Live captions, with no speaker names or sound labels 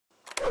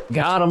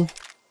Got him.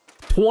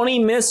 20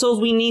 missiles,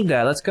 we need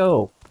that. Let's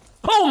go.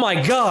 Oh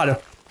my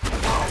god!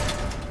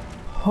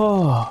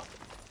 Oh.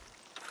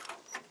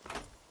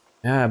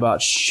 Yeah, I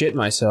about shit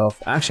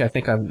myself. Actually, I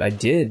think I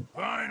did.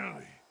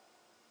 Finally!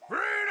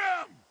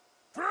 Freedom!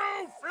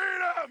 True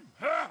freedom!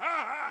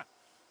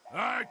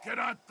 I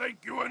cannot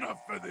thank you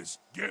enough for this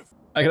gift.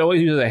 I could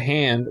always use a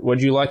hand.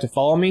 Would you like to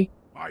follow me?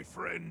 My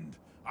friend,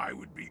 I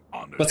would be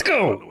honored Let's to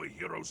go! follow a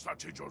hero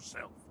such as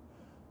yourself.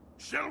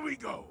 Shall we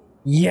go?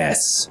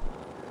 Yes!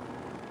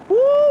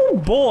 Woo,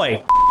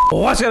 boy!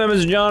 What's going on,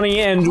 Mr. Johnny?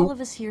 And all of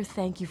us here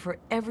thank you for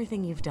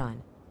everything you've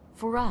done.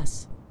 For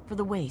us, for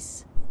the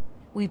wastes.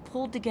 We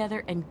pulled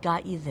together and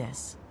got you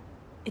this.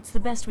 It's the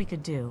best we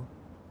could do.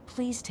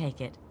 Please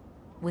take it.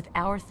 With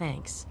our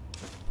thanks.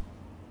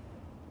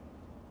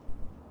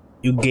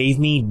 you gave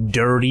me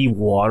dirty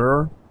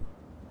water?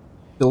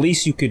 The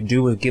least you could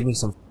do was give me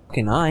some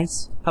fucking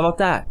ice. How about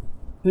that?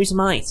 Give me some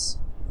ice.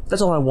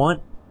 That's all I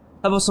want.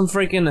 How about some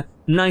freaking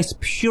nice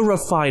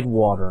purified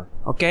water?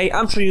 Okay?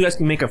 I'm sure you guys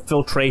can make a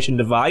filtration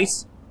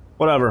device.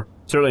 Whatever.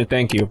 Certainly,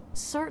 thank you.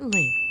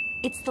 Certainly.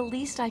 It's the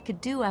least I could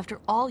do after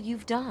all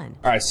you've done.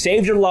 Alright,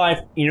 saved your life,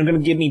 and you're gonna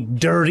give me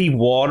dirty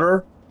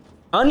water?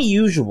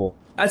 Unusual.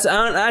 That's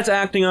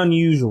acting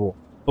unusual.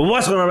 But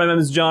what's going on, my name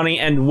is Johnny,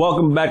 and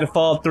welcome back to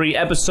Fallout 3,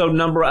 episode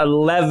number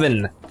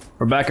 11.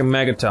 We're back in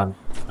Megaton.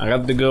 I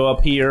got to go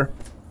up here.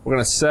 We're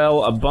gonna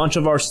sell a bunch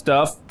of our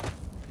stuff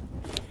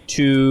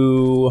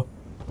to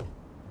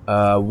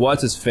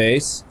what's his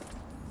face?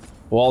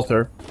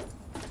 Walter.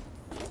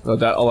 All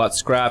that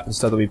scrap and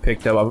stuff that we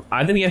picked up.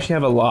 I think we actually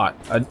have a lot,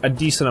 a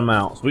decent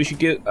amount. So we should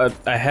get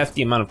a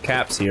hefty amount of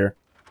caps here,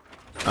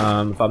 if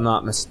I'm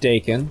not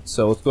mistaken.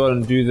 So let's go ahead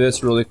and do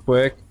this really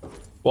quick.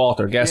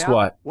 Walter, guess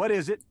what? What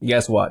is it?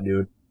 Guess what,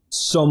 dude?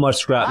 So much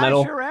scrap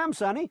metal. I sure am,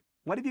 Sonny.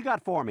 What have you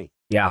got for me?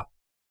 Yeah,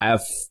 I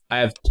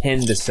have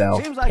 10 to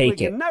sell. Seems like Take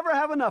we it. can never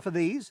have enough of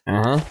these.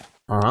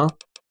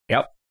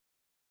 Yep.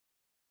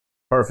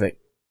 Perfect.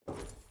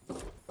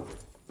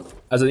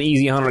 As an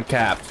easy 100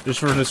 caps, just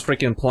for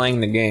freaking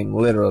playing the game,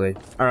 literally.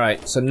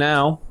 Alright, so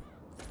now,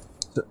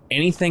 is there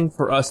anything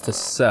for us to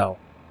sell?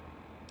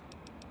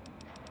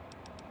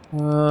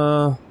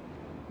 Don't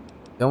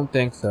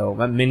think so.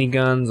 That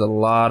minigun's a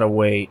lot of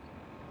weight.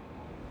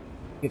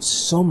 It's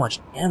so much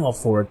ammo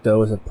for it,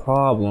 though, is a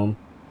problem.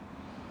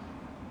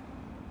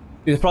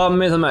 The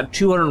problem is I'm at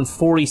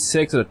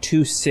 246 out of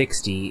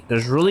 260.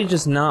 There's really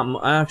just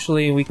not...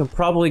 Actually, we can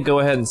probably go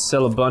ahead and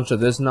sell a bunch of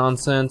this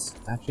nonsense.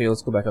 Actually,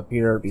 let's go back up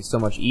here. It'd be so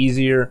much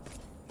easier.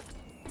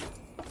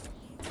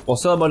 We'll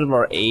sell a bunch of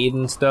our aid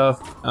and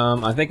stuff.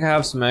 I think I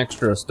have some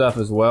extra stuff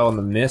as well in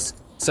the misc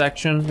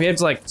section. We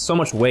have, like, so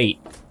much weight.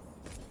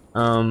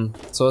 So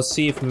let's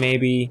see if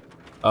maybe...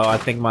 Oh, I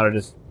think I might have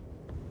just...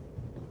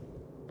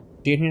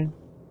 See it here?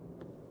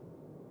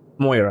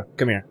 Moira,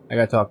 come here. I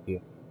gotta talk to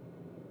you.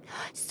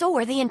 So,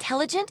 are they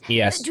intelligent?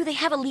 Yes. Do they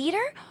have a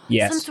leader?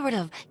 Yes. Some sort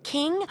of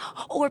king?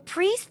 Or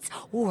priests?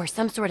 Or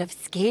some sort of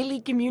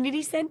scaly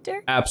community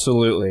center?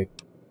 Absolutely.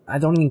 I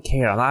don't even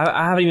care.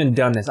 I haven't even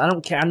done this. I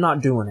don't care. I'm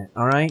not doing it,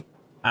 alright?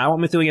 I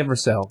want Mythily ever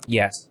sell.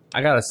 Yes.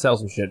 I gotta sell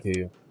some shit to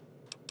you.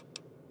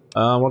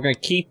 We're gonna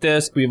keep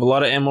this. We have a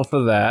lot of ammo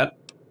for that.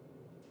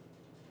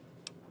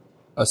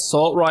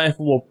 Assault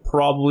rifle will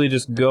probably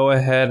just go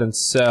ahead and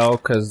sell,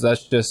 because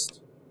that's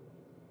just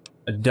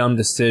a dumb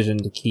decision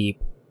to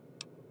keep.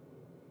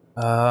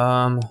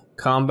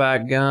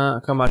 Combat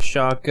gun, combat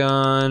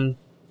shotgun,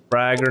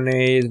 frag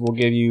grenades will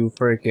give you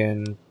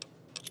freaking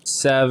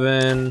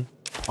 7.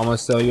 I'm gonna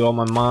sell you all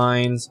my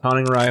mines,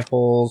 hunting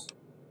rifles.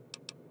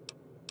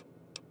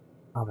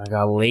 Oh my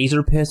god,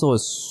 laser pistol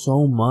is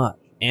so much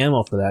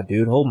ammo for that,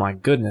 dude. Oh my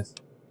goodness.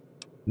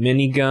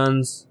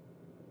 Miniguns.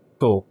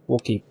 Cool, we'll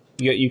keep.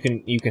 You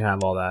can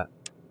have all that.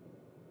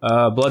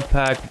 Blood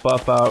pack,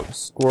 buff out,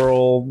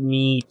 squirrel,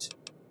 meat.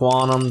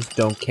 Quantums,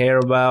 don't care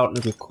about.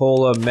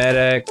 Nuka-Cola,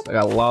 Med-X, I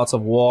got lots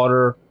of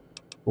water.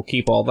 We'll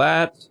keep all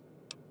that.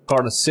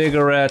 Carton of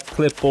cigarettes,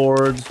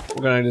 clipboards.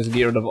 We're gonna just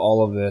get rid of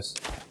all of this.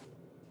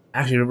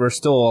 Actually, there's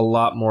still a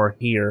lot more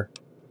here.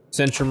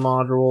 Sensor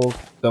modules,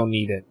 don't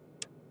need it.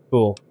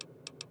 Cool.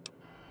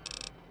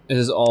 This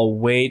is all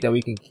weight that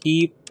we can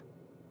keep.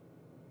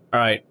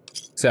 Alright,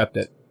 accept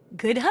it.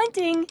 Good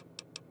hunting!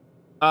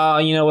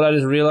 You know what I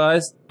just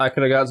realized? I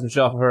could have got some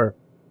shit off of her.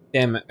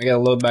 Damn it, I gotta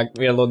load back.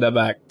 We gotta load that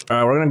back.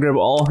 Alright, we're gonna grab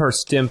all her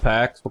stim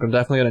packs. We're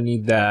definitely gonna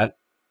need that.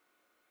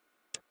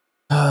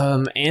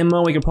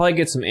 Ammo, we could probably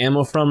get some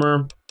ammo from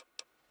her.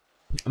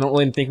 I don't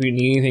really think we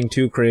need anything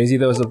too crazy,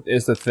 though,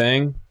 is the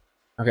thing.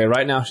 Okay,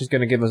 right now she's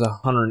gonna give us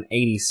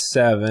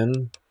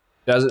 187.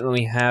 Doesn't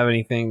really have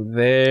anything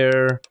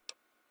there.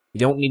 We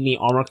don't need any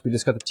armor because we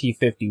just got the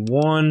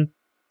T-51.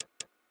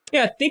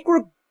 Yeah, I think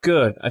we're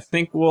good. I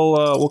think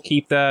we'll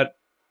keep that.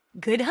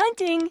 Good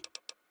hunting!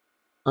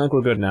 I think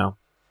we're good now.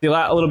 See,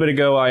 a little bit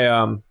ago,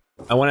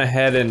 I went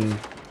ahead and...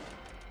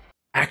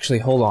 Actually,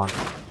 hold on.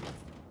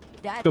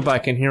 Let's go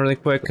back in here really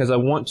quick, because I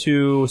want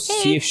to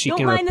see if she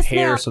can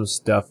repair some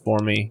stuff for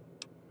me.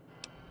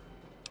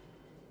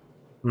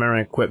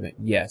 Memory equipment,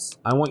 yes.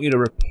 I want you to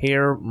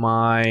repair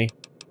my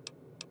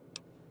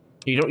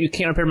You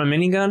can't repair my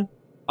minigun?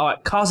 Oh,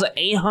 it costs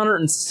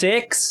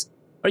 806?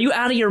 Are you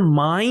out of your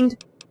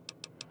mind?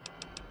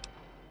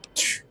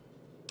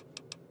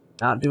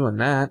 Not doing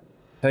that.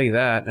 Tell you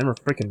that. Never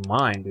freaking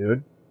mind,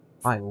 dude.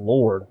 My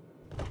lord.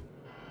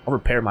 I'll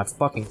repair my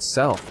fucking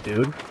self,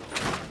 dude.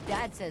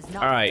 Dad says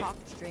not All right. to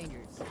talk to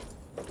strangers.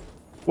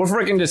 We're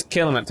freaking just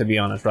killing it, to be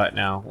honest, right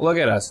now. Look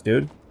at us,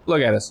 dude.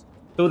 Look at us.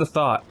 Who would have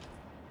thought?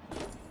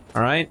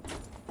 Alright?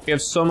 We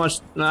have so much...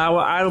 No,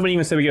 I don't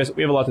even say we have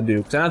a lot to do.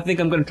 Because I think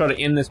I'm going to try to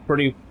end this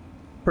pretty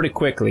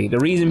quickly. The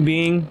reason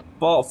being,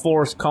 Fallout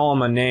 4 is calling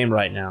my name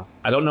right now.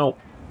 I don't know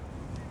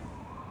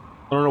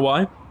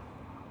why.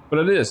 But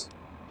it is.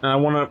 And I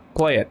want to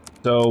play it.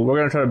 So we're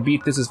going to try to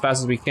beat this as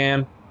fast as we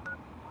can.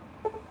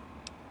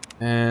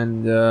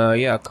 And,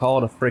 yeah, call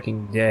it a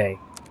freaking day.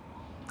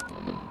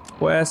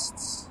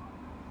 Quests.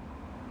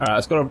 Alright,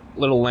 let's go to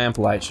Little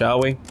Lamplight,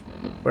 shall we?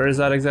 Where is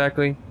that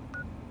exactly?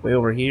 Way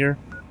over here.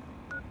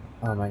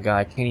 Oh my god,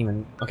 I can't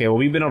even... Okay, well,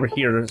 we've been over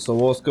here, so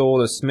let's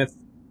go to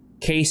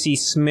Casey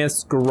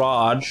Smith's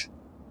garage.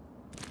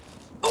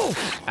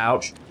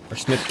 Ouch. Or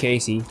Smith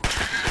Casey.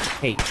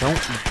 Hey,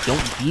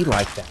 don't be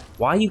like that.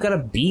 Why you gotta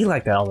be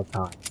like that all the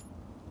time?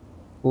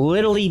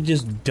 Literally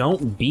just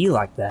don't be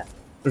like that.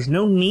 There's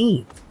no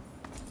need.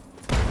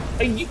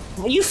 Are you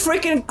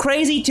freaking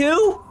crazy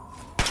too?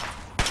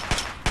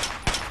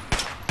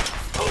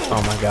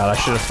 Oh my god, I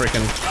should have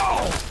freaking...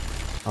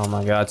 Oh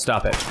my god,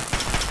 stop it.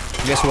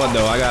 Guess what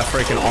though, I got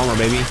freaking armor,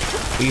 baby.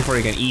 We can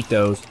freaking eat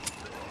those.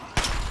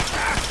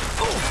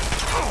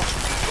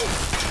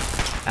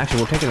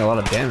 Actually, we're taking a lot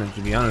of damage,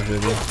 to be honest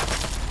with you.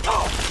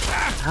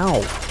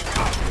 Ow.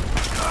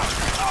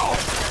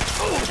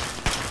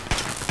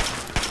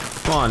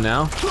 Come on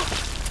now.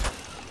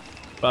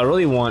 What I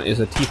really want is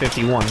a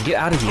T-51. Get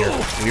out of here,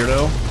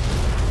 weirdo.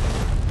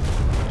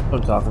 That's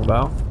what I'm talking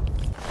about.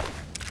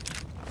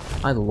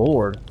 My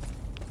lord.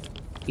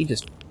 He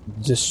just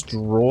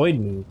destroyed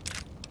me.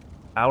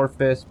 Power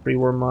Fist,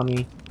 pre-war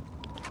money.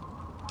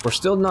 We're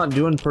still not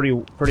doing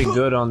pretty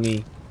good on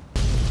the...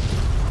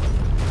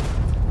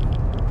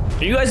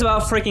 Are you guys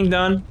about freaking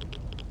done?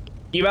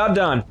 You about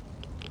done?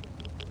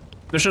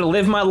 I should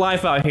live my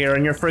life out here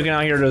and you're freaking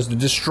out here just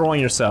destroying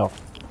yourself.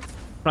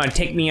 Trying to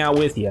take me out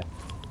with you.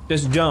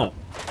 Just don't.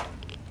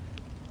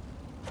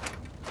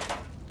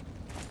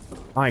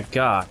 My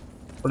god.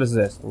 What is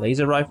this?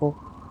 Laser rifle?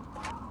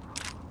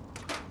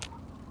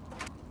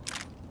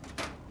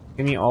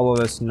 Give me all of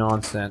this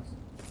nonsense.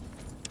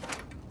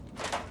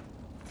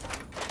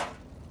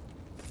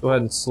 Go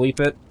ahead and sleep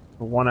it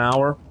for 1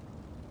 hour.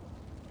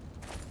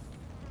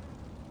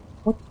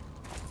 What?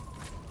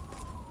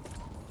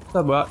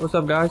 What's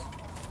up, guys?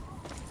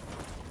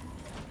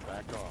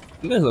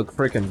 You guys look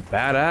freaking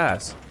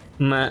badass.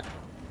 Nah,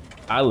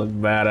 I look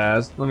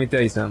badass. Let me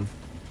tell you something.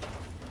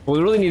 What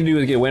we really need to do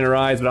is get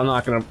Winterized, but I'm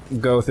not gonna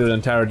go through the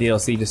entire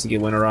DLC just to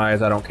get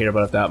Winterized. I don't care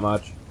about it that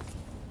much.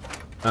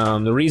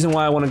 The reason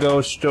why I want to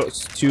go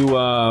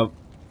to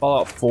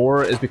Fallout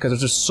 4 is because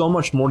there's just so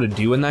much more to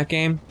do in that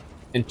game,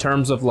 in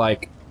terms of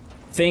like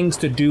things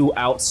to do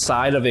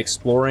outside of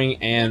exploring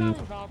and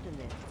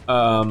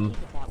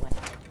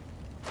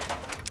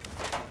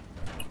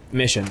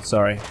missions.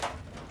 Sorry.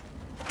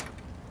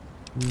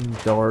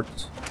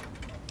 Darts.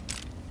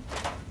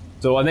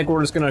 So I think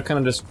we're just gonna kind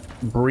of just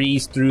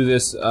breeze through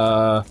this.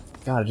 God,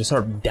 it just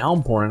started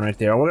downpouring right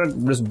there. We're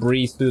gonna just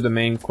breeze through the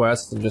main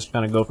quests and just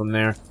kind of go from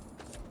there.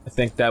 I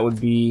think that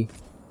would be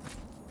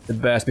the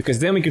best, because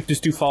then we could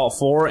just do Fallout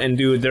 4 and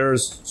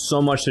there's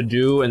so much to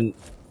do and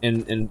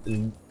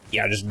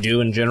yeah, just do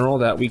in general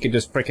that we could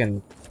just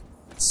freaking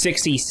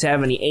 60,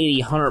 70,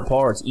 80, 100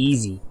 parts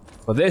easy.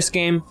 But this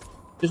game,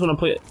 just want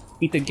to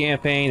beat the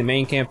campaign, the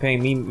main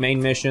campaign,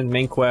 main mission,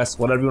 main quest,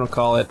 whatever you want to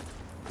call it.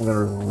 I'm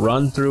gonna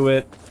run through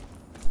it.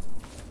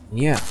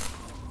 Yeah.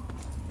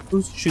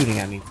 Who's shooting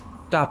at me?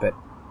 Stop it.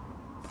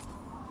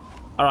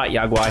 Alright,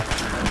 Yaguai.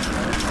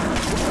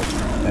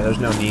 Yeah, there's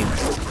no need.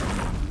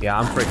 Yeah,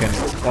 I'm freaking...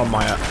 Oh,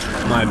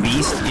 my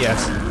beast?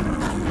 Yes.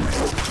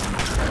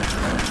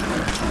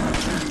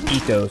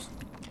 Eat those.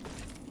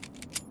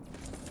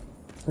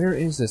 Where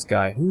is this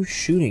guy? Who's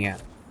shooting at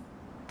me?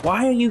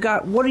 Why are you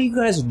guys... What are you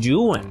guys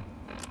doing?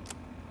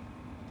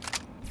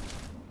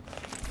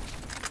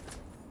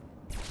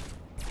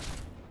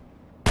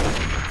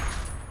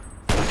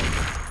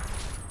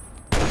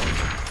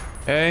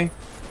 Okay.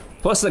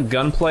 Plus the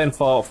gunplay in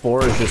Fallout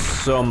 4 is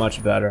just so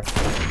much better.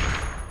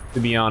 To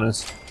be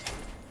honest.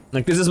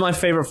 Like, this is my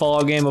favorite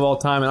Fallout game of all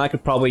time, and I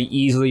could probably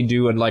easily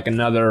do like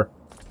another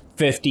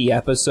 50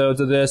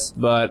 episodes of this,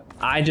 but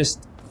I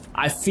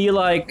feel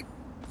like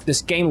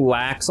this game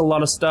lacks a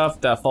lot of stuff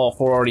that Fallout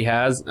 4 already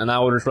has, and I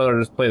would just rather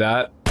just play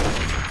that.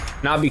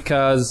 Not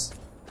because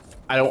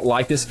I don't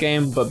like this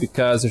game, but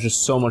because there's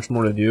just so much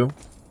more to do,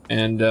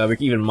 and we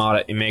can even mod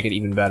it and make it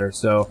even better,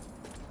 so...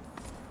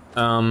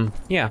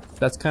 yeah,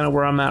 that's kind of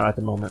where I'm at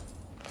the moment.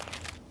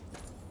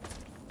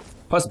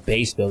 Plus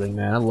base building,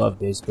 man. I love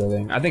base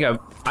building. I think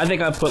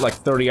I put like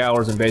 30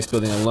 hours in base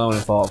building alone in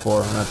Fallout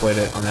 4 when I played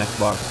it on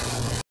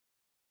Xbox.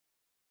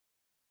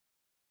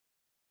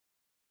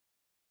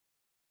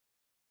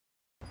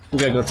 We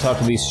gotta go talk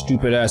to these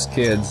stupid ass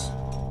kids.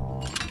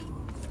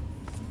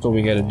 That's what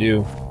we gotta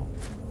do.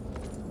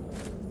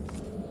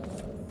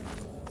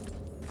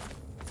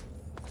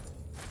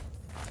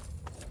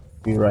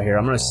 Be right here.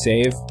 I'm gonna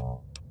save.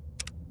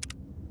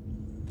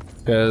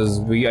 Because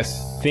I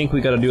think we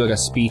gotta do like a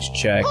speech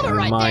check. Hold it and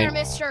we right might there,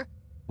 mister.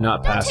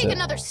 not Don't pass take it.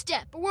 another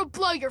step, or we'll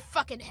blow your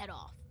fucking head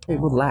off. Hey,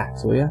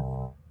 relax, will ya?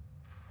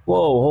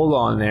 Whoa, hold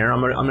on there.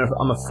 I'm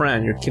a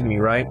friend. You're kidding me,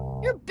 right?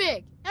 You're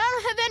big, and I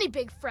don't have any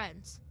big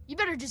friends. You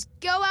better just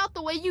go out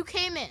the way you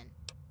came in.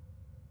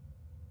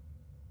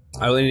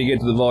 I really need to get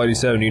to the Vault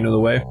 87. Do you know the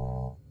way?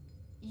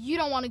 You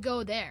don't want to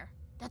go there.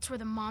 That's where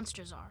the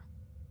monsters are.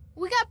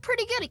 We got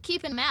pretty good at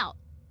keeping them out.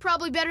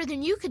 Probably better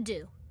than you could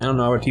do. I don't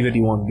know. Our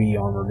T-51B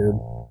armor,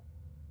 dude.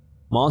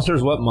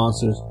 Monsters? What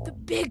monsters? The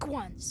big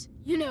ones.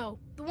 You know,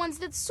 the ones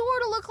that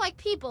sort of look like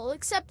people,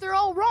 except they're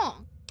all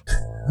wrong.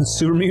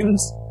 Super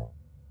mutants?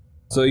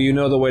 So you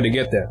know the way to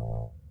get there?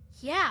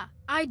 Yeah,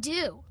 I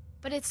do.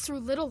 But it's through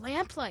Little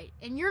Lamplight,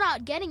 and you're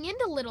not getting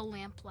into Little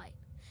Lamplight.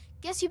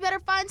 Guess you better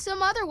find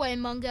some other way,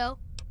 Mungo.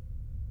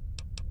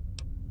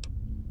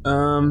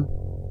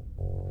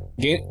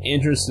 Gain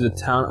entrance to the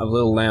town of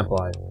Little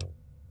Lamplight.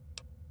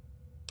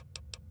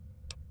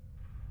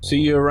 See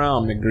you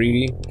around,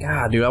 McGreedy.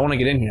 God, dude, I want to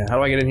get in here. How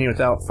do I get in here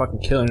without fucking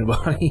killing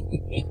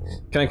anybody?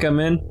 Can I come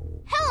in?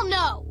 Hell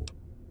no!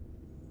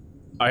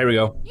 Oh, here we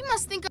go. You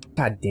must think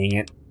God dang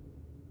it.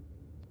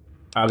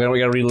 We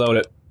gotta reload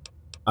it.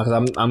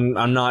 Because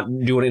I'm not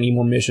doing any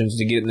more missions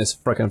to get in this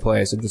frickin'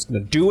 place. I'm just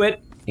gonna do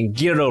it and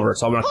get it over.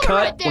 So I'm gonna Hold cut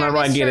right there, whenever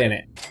I get mister. in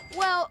it.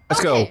 Well,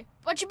 Let's okay, go.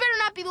 but you better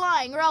not be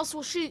lying or else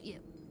we'll shoot you.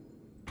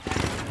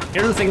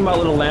 Here's the thing about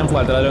Little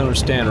Lamplight that I don't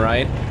understand,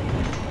 right?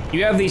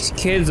 You have these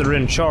kids that are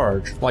in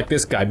charge, like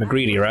this guy,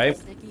 McGreedy, right?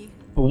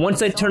 But once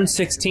they turn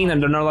 16, then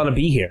they're not allowed to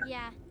be here.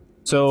 Yeah,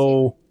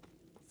 So,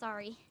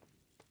 sorry.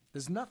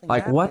 There's nothing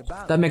like happy what?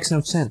 about That it. makes no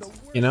This is sense, the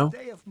worst you know?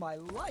 day of my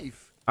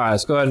life. Alright,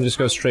 let's go ahead and just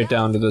go straight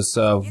down to this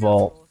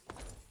vault.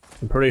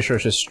 I'm pretty sure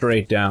it's just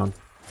straight down.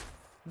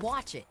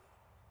 Watch it.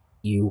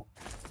 You.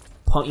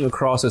 Punt you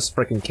across this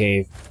frickin'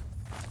 cave.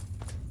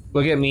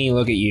 Look at me,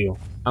 look at you.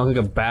 I look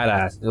like a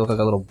badass. You look like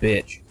a little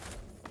bitch.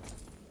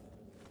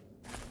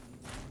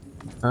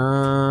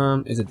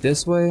 Is it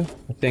this way?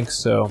 I think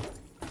so.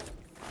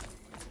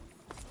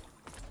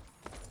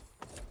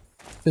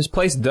 This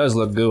place does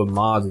look good with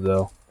mods,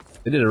 though.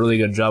 They did a really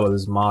good job with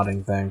this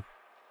modding thing.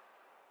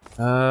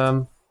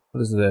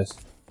 What is this?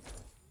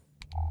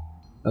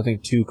 Nothing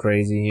too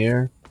crazy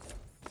here.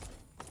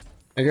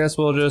 I guess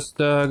we'll just,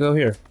 go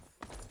here.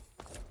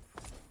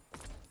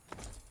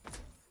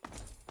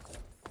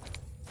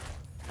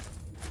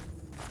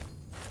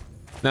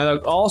 Now,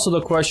 also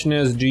the question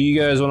is, do you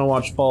guys want to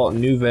watch Fallout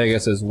New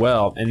Vegas as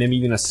well? And maybe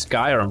even a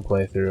Skyrim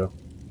playthrough?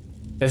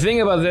 The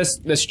thing about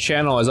this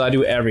channel is I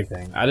do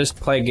everything. I just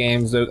play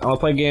games. I want to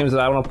play games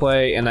that I want to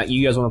play and that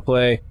you guys want to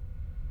play.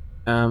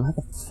 How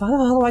the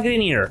hell do I get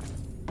in here?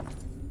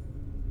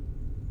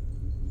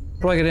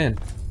 How do I get in?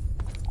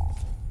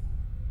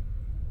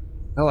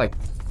 I like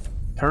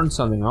turn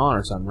something on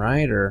or something,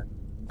 right? Or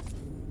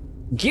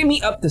get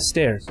me up the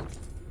stairs.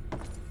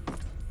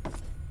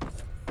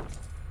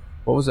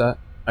 What was that?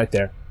 Right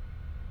there.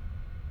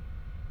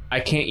 I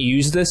can't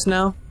use this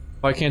now?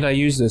 Why can't I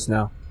use this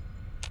now?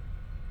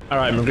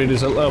 Alright, McGreedy,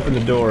 just open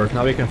the door.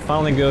 Now we can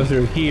finally go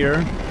through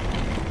here.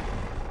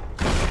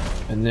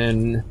 And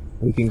then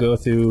we can go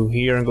through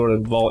here and go to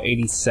Vault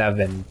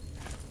 87.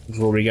 Which is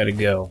where we gotta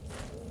go.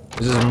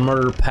 This is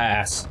Murder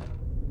Pass.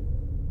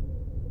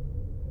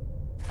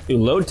 Dude,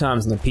 load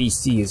times on the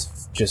PC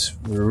is just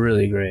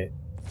really great.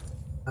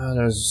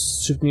 There's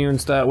super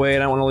mutants that way,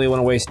 and I don't really want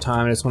to waste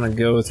time. I just want to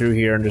go through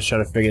here and just try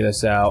to figure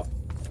this out.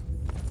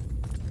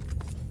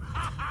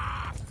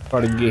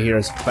 Try to get here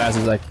as fast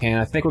as I can.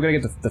 I think we're gonna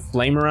get the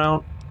flamer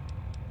out.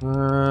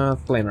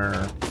 Flamer.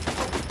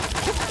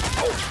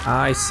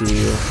 I see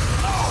you.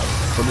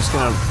 We're just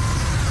gonna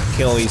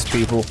kill these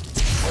people.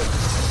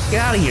 Get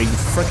out of here, you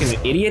freaking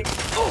idiot!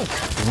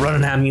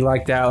 Running at me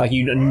like that, like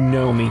you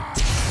know me.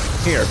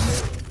 Here,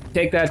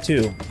 take that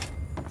too.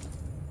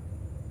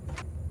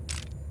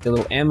 Get a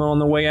little ammo on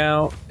the way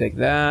out. Take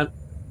that.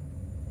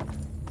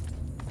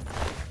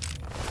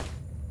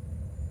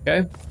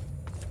 Okay.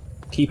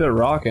 Keep it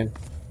rocking.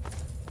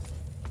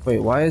 Wait,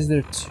 why is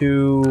there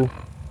two?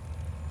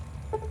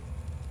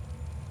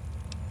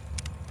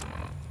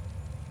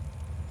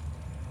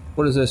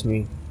 What does this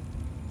mean?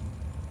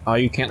 Oh,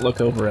 you can't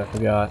look over it. I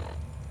forgot.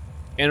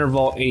 Enter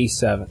Vault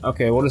 87.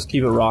 Okay, we'll just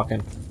keep it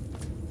rocking.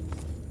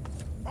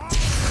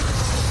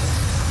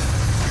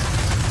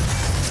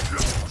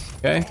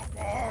 Okay.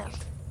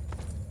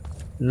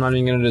 I'm not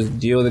even gonna just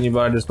deal with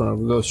anybody, just gonna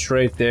go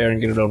straight there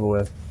and get it over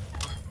with.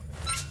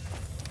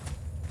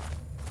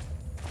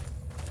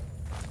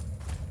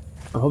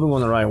 I'm hoping we're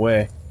on the right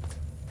way.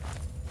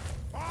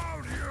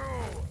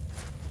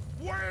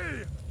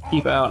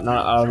 Keep out,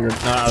 not out of your,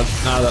 not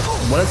out of the,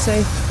 what did it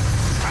say?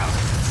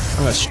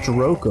 I'm a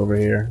stroke over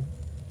here.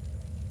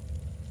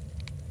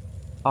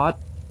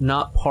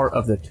 Not part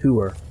of the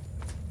tour.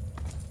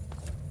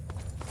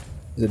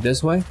 Is it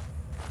this way?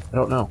 I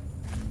don't know.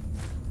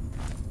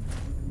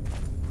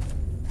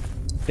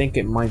 I think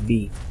it might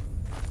be.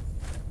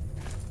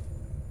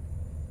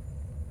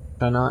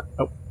 Can I not?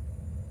 Oh.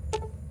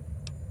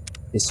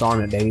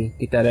 Disarm it, baby.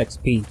 Get that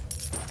XP.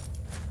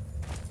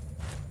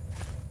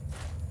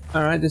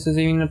 Alright, this isn't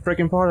even a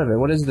freaking part of it.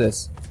 What is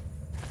this?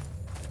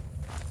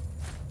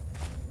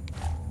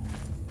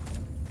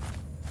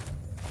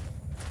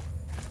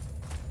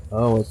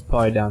 Oh, it's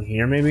probably down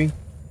here, maybe?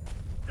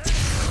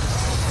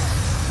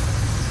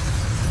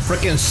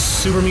 Frickin'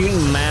 Super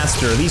Mutant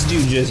Master. These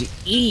dudes just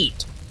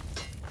eat!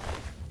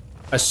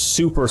 A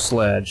super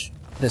sledge.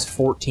 This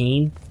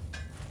 14?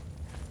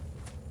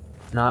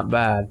 Not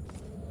bad.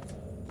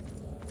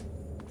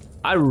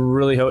 I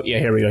really hope. Yeah,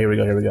 here we go, here we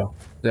go, here we go.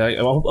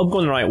 I'm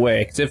going the right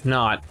way, because if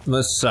not,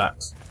 this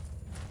sucks.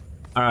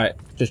 Alright,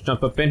 just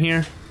jump up in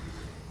here.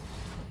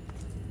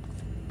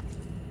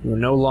 You're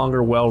no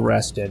longer well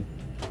rested.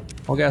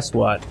 Well, guess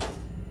what?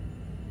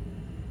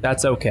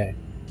 That's okay.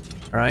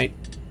 Alright?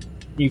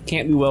 You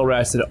can't be well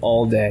rested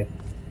all day.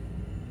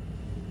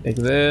 Take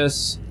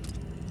this.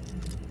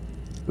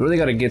 We really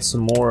gotta get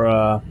some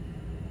more,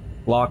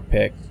 lock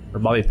picks, or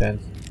bobby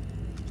pins.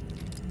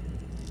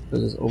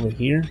 This is over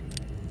here.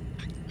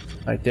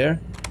 Right there.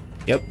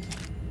 Yep.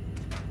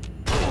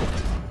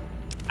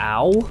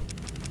 Ow.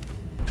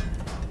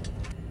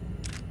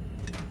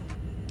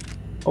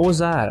 What was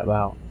that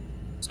about?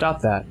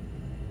 Stop that.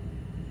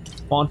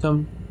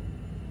 Quantum.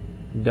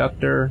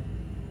 Conductor.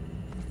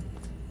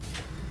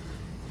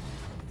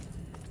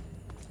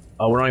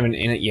 Oh, we're not even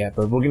in it yet,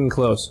 but we're getting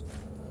close.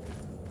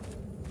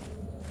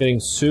 Getting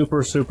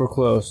super, super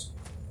close.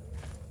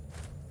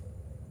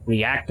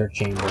 Reactor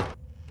chamber.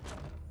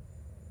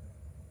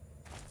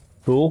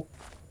 Cool.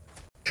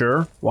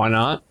 Sure, why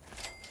not?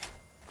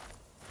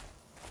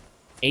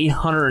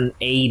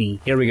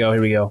 880. Here we go,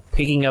 here we go.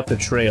 Picking up the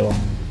trail.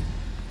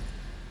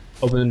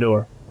 Open the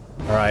door.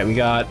 Alright, we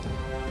got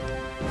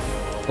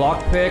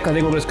lockpick. I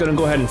think we're just gonna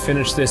go ahead and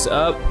finish this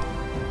up.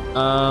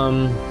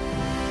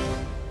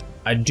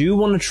 I do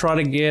want to try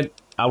to get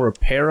our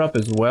repair up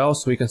as well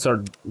so we can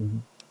start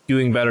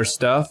doing better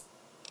stuff.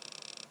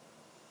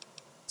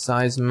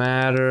 Size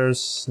matters,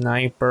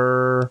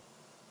 sniper.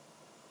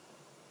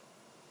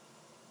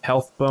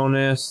 Health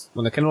bonus.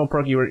 When the Kindle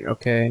perk you were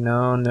okay,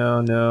 no,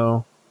 no,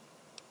 no.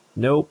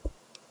 Nope.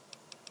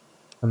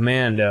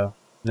 Commando.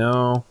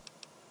 No.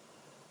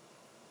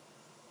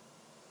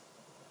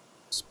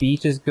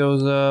 Speeches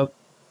goes up.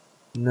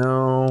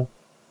 No.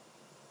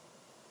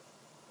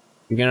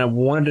 You're gonna have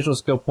one additional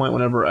skill point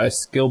whenever a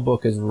skill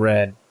book is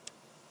read.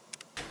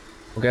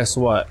 Well, guess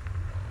what?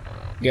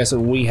 Guess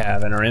what we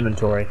have in our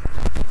inventory?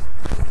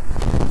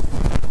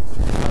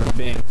 Bada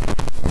bing.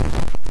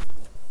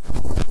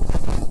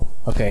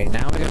 Okay,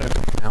 now we gotta.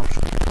 Ouch.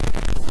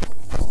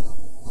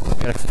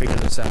 Gotta figure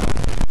this out.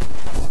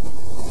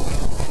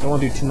 Don't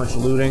want to do too much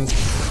looting.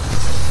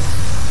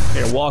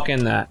 Here, walk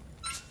in that.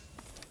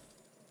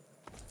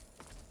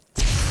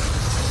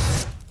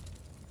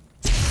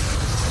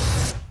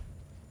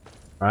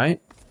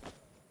 Right?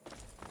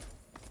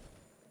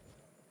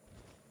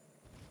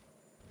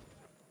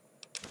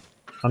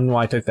 I don't know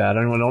why I took that.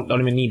 I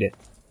don't even need it.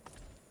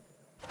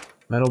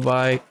 Metal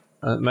bike,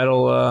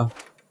 metal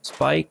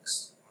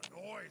spikes.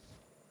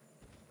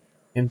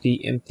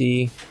 Empty,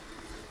 empty.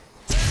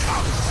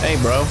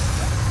 Hey, bro.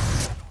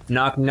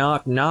 Knock,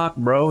 knock, knock,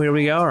 bro. Here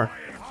we are.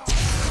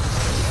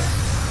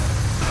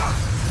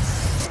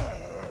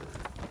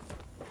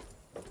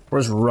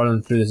 We're just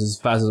running through this as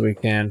fast as we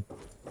can.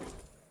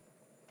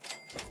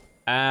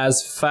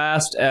 As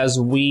fast as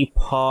we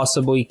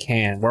possibly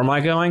can. Where am I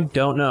going?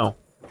 Don't know.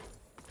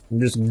 I'm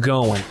just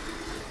going.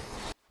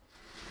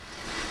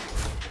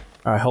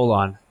 Alright, hold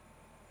on.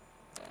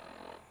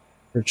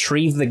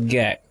 Retrieve the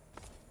Gek.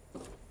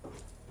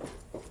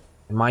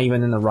 Am I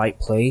even in the right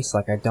place?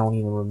 Like, I don't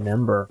even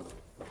remember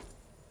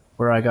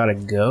where I gotta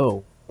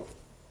go.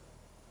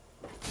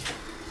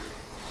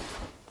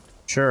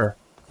 Sure.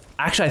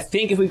 Actually, I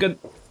think if we could...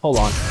 Hold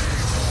on.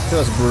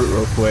 Let's brute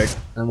real quick,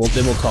 and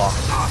then we'll talk.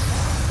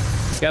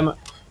 Can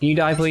you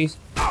die, please?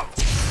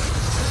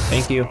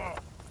 Thank you.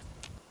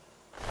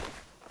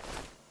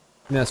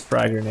 That's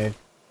frag grenade.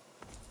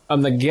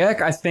 The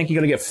Gek, I think you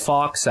gotta get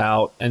Fawkes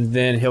out, and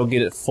then he'll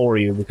get it for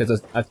you,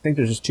 because I think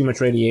there's just too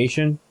much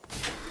radiation.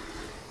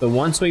 But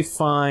once we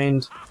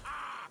find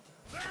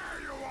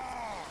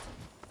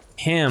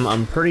him,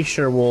 I'm pretty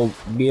sure we'll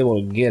be able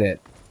to get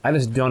it. I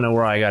just don't know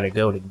where I gotta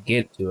go to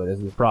get to it,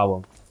 is the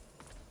problem.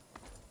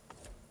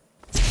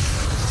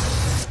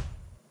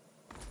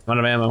 I'm out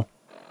of ammo.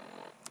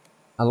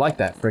 I like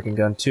that freaking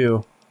gun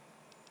too.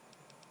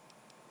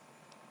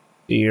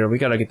 Here, we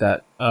gotta get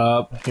that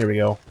up. Here we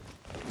go.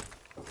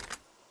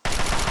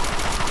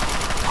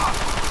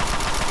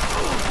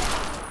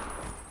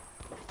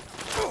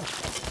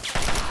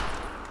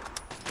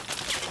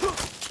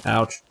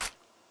 Ouch.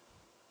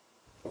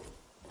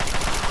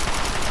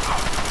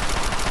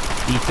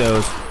 Eat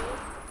those.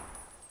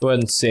 Go ahead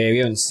and save. We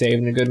haven't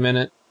saved in a good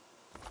minute.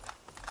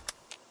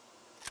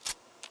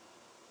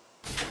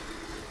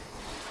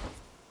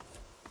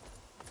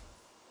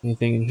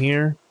 Anything in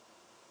here?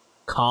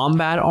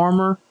 Combat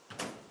armor?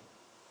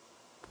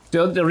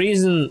 The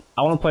reason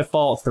I want to play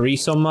Fallout 3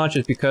 so much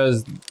is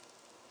because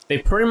they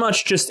pretty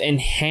much just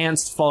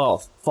enhanced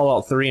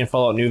Fallout 3 and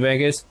Fallout New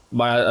Vegas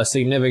by a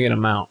significant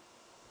amount.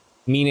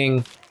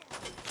 Meaning,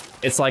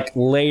 it's like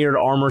layered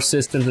armor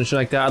systems and shit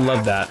like that. I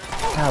love that.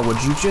 God,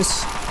 would you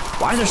just...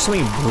 Why are there so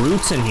many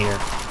brutes in here?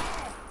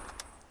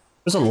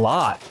 There's a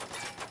lot.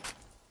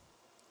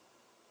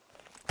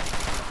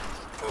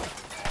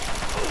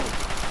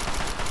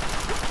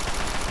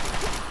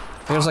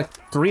 There's like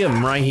 3 of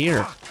them right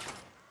here.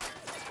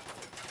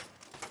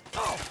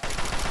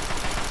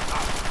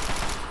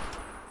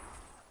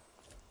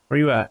 Where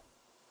you at?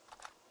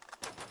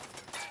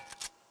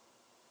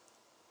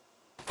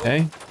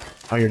 Okay.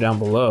 Oh, you're down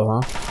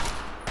below, huh?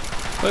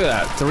 Look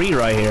at that, 3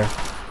 right here.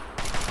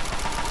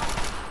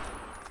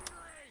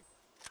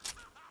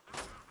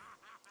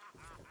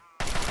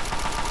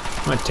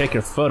 I'm gonna take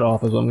your foot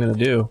off is what I'm gonna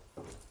do.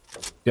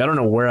 Dude, I don't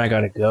know where I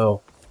gotta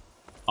go.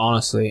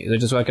 Honestly, is it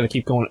just I gotta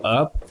keep going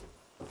up?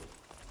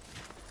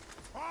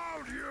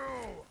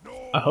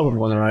 I hope I'm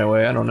going the right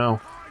way, I don't know.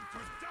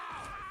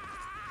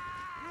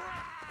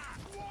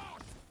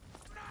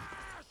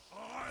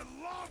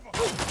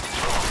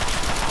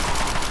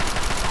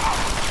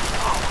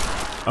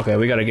 Okay,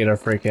 we gotta get our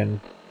freaking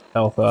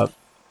health up.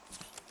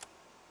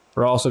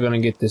 We're also gonna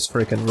get this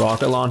freaking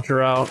rocket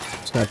launcher out.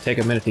 It's gonna take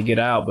a minute to get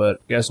out,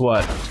 but guess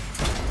what?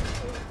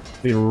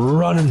 We're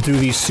running through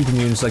these super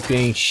mutants like they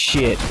ain't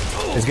shit.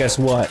 Cause guess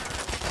what?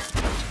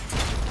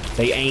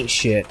 They ain't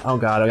shit. Oh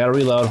god, I gotta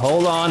reload.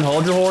 Hold on,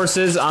 hold your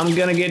horses. I'm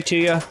gonna get to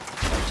you.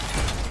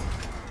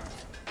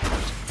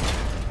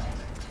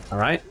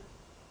 Alright.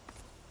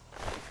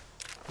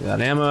 We got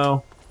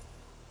ammo.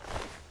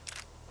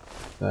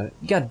 Got it.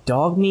 You got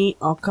dog meat?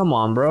 Oh, come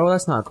on, bro.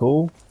 That's not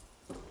cool.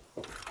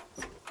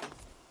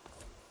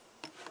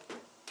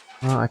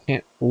 I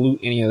can't loot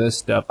any of this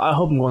stuff. I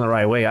hope I'm going the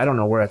right way. I don't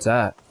know where it's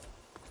at.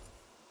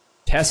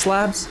 Test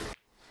labs?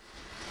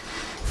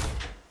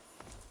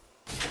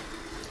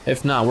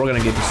 If not, we're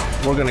gonna get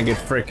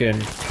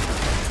freaking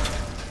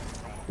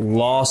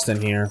lost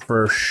in here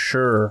for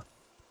sure.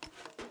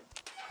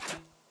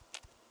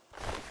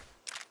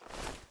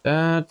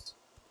 That.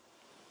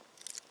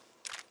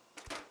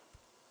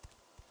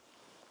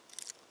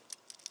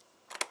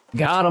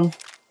 Got him.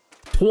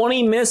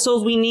 20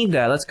 missiles, we need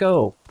that. Let's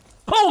go.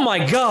 Oh my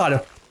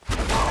god!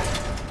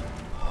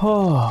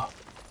 Oh.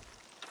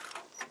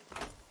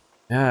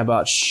 Yeah, I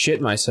about shit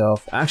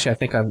myself. Actually, I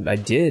think I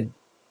did.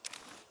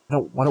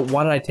 Why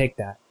did I take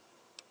that?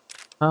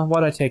 Huh? Why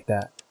did I take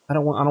that? I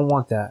don't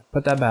want that.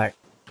 Put that back.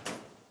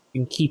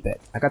 You can keep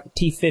it. I got the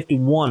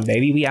T-51,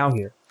 baby. We out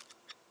here.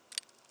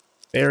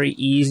 Very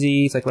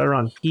easy. It's like right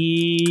around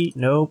here.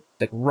 Nope.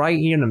 Like right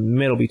here in the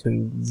middle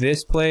between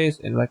this place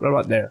and like right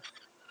about there.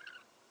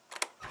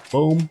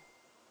 Boom.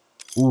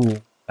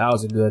 Ooh, that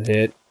was a good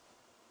hit.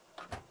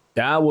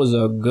 That was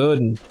a good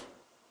one.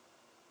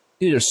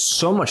 Dude, there's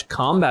so much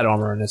combat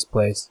armor in this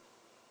place.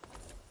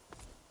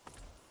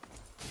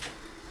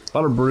 A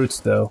lot of brutes,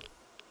 though.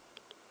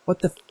 What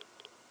the f—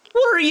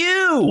 What are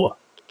you?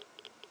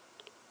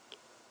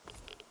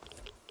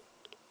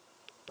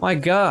 My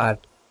god.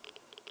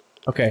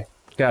 Okay,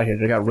 get out of here.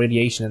 They got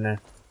radiation in there.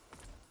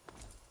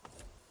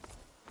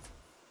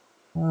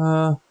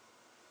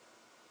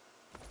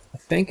 I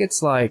think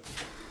it's like...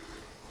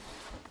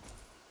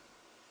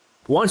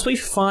 Once we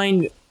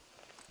find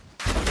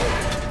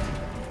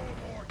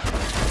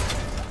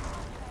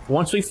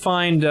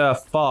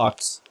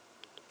Fawkes,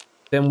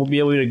 then we'll be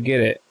able to get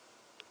it.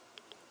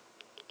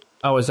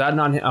 Oh, is that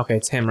not him? Okay,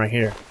 it's him right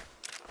here.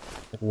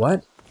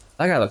 What?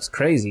 That guy looks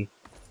crazy.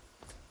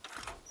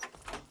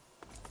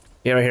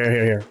 Yeah, right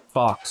here.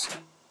 Fawkes.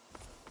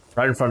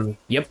 Right in front of me.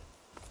 Yep.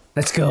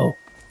 Let's go.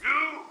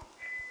 You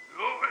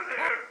over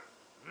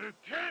there.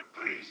 Can't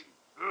please.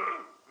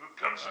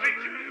 Come speak to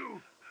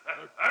me.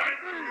 I'm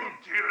in the room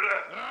to your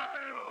left.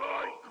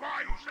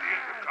 You stay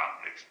at the cop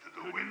next to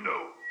the window.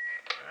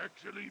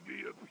 Actually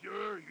be a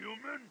pure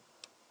human?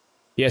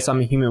 Yes, I'm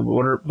a human,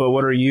 but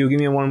what are you? Give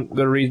me one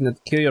good reason to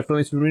kill your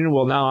feelings for me.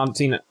 Well, now I'm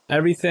seeing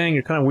everything.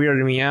 You're kind of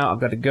weirding me out. I've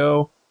got to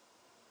go.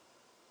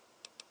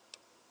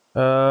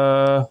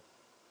 Now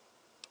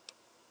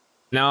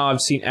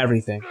I've seen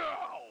everything. No!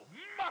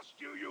 Must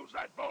you use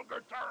that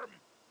vulgar term?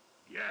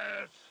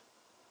 Yes.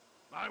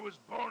 I was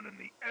born in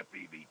the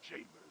FEV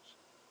chambers.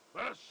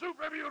 But a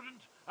super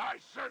mutant, I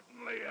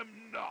certainly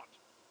am not.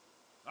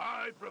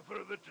 I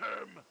prefer the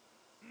term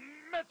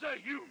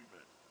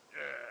metahuman.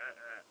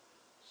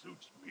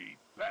 Suits me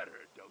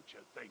better, don't you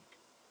think?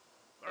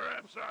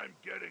 Perhaps I'm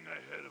getting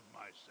ahead of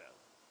myself.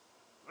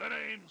 The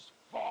name's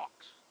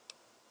Fawkes.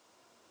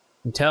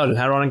 Intelligent.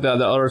 How ironic that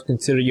the others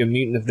consider you a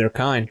mutant of their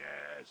kind.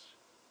 Yes.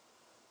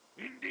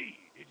 Indeed,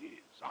 it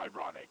is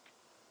ironic.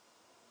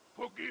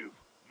 Forgive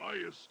my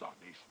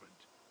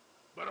astonishment,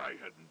 but I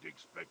hadn't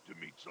expected to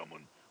meet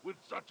someone with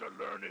such a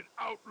learned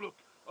outlook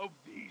of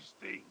these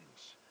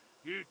things.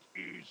 It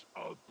is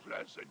a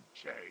pleasant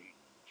change.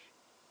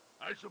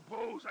 I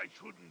suppose I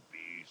shouldn't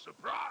be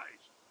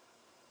surprised.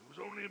 It was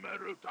only a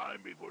matter of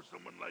time before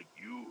someone like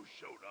you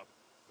showed up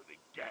for the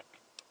Gek.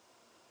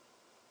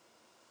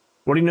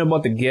 What do you know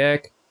about the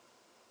Gek?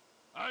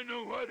 I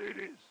know what it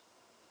is.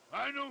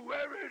 I know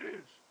where it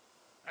is.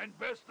 And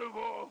best of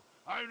all,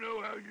 I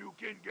know how you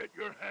can get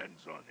your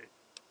hands on it.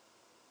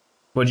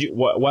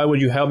 Why would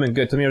you help me?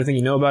 Good. Tell me everything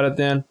you know about it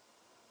then.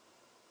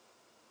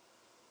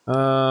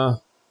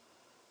 Not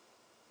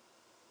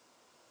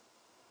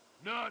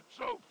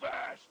so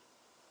fast.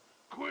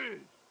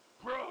 Quid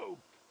pro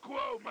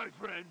quo, my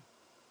friend.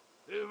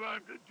 If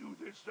I'm to do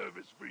this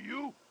service for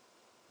you,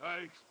 I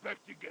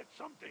expect to get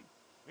something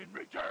in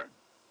return.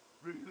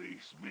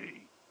 Release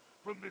me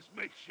from this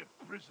makeshift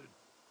prison,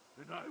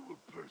 and I will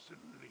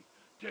personally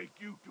take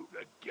you to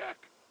the Gek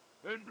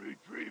and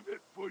retrieve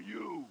it for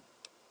you.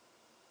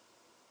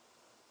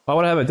 Why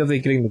would I have a difficulty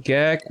getting the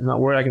Gek? I'm not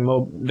worried I can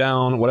mow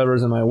down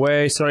whatever's in my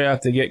way. Sorry, I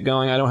have to get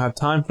going. I don't have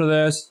time for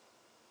this.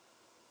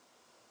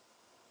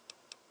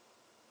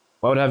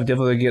 Why would I have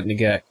difficulty getting the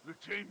Gek? The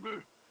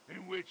chamber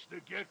in which the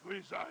Gek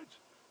resides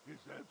is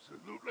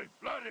absolutely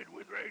flooded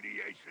with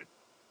radiation.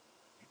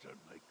 It's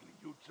unlikely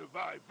you'd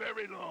survive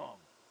very long.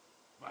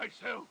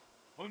 Myself,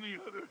 on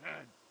the other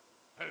hand,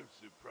 have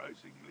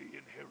surprisingly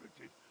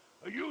inherited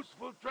a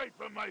useful trait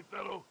from my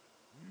fellow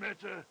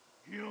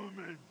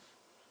meta-humans.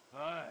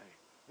 I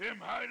am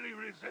highly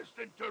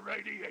resistant to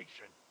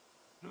radiation.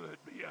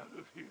 Let me out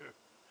of here,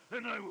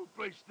 and I will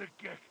place the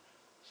Gek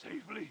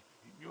safely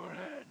in your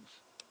hands.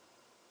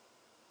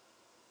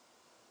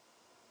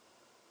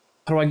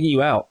 How do I get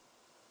you out?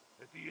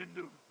 At the end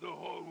of the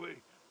hallway,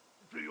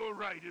 to your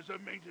right is a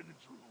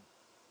maintenance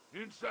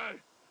room. Inside,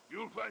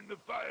 you'll find the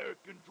fire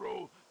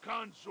control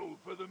console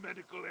for the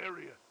medical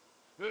area.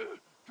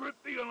 Trip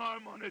the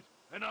alarm on it,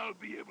 and I'll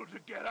be able to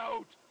get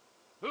out.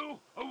 Oh,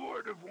 a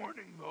word of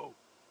warning, though.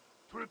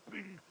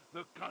 Tripping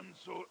the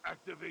console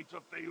activates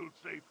a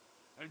failsafe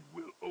and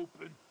will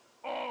open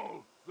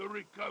all the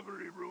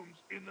recovery rooms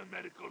in the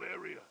medical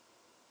area.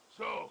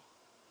 So,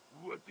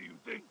 what do you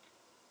think?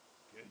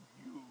 Can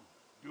you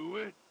do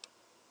it?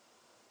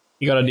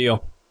 You got a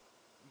deal.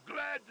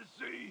 Glad to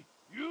see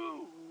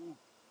you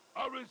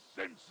are a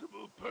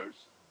sensible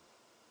person.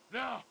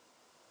 Now,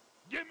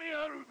 get me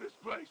out of this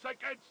place. I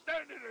can't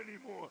stand it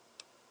anymore.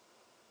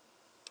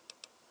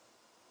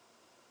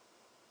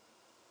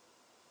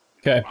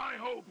 Okay. I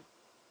hope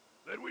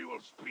that we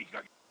will speak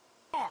again.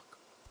 Talk.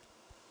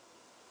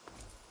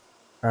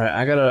 Alright,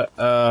 I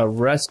gotta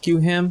rescue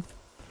him.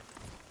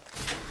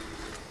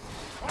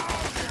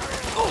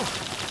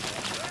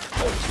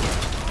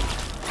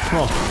 Come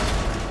on.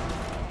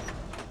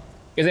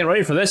 You guys ain't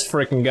ready for this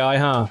frickin' guy,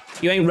 huh?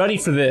 You ain't ready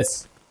for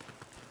this.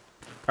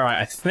 Alright,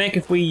 I think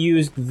if we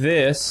use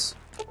this...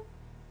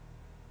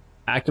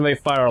 Activate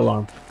fire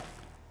alarm.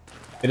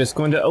 It is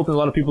going to open a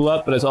lot of people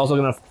up, but it's also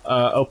gonna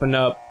open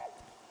up...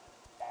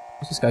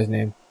 What's this guy's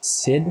name?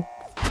 Sid?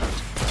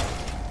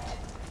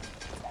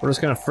 We're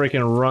just gonna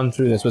freaking run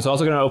through this, but it's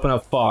also gonna open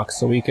up Fawkes,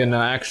 so we can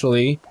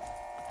actually...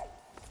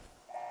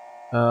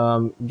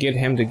 get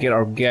him to get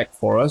our Gek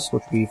for us,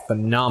 which would be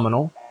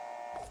phenomenal.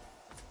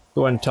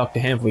 Go ahead and talk to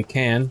him if we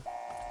can.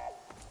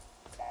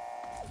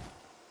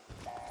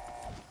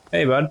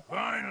 Hey, bud.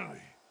 Finally!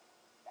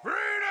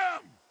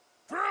 Freedom!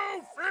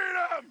 True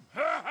freedom!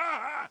 Ha ha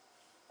ha!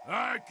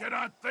 I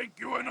cannot thank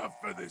you enough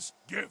for this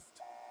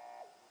gift.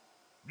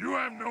 You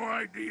have no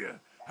idea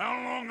how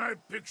long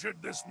I've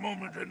pictured this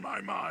moment in my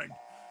mind,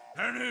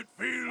 and it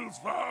feels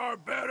far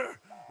better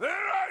than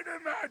I'd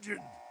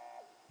imagined.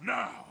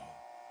 Now,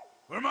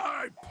 for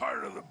my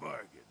part of the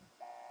bargain,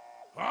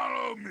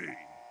 follow me.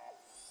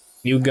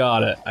 You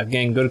got it. I've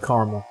gained good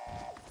karma.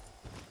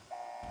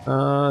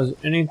 Is there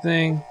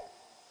anything?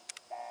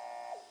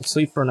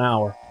 Sleep for an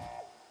hour.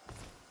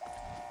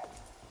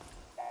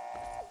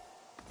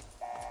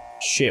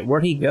 Shit,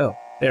 where'd he go?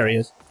 There he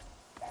is.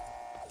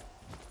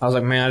 I was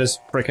like, man, I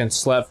just freaking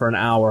slept for an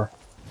hour.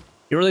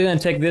 You really gonna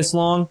take this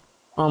long?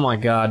 Oh my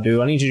god,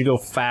 dude, I need you to go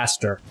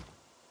faster.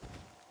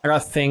 I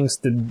got things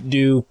to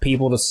do,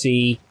 people to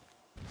see.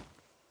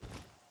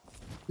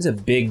 He's a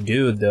big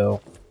dude,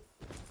 though.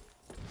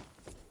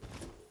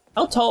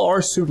 How tall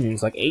are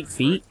supermutants? Like 8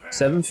 feet?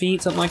 7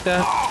 feet? Something like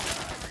that?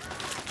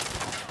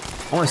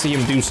 I want to see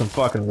him do some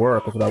fucking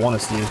work, that's what I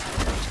want to see.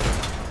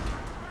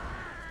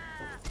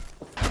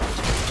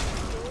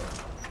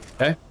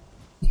 Okay.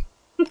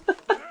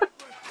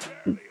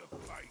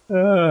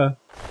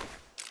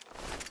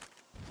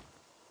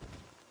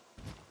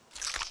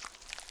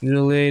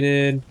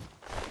 Mutilated.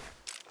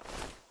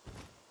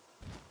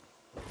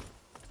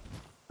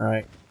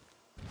 Alright.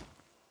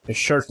 His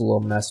shirt's a little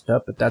messed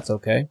up, but that's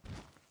okay.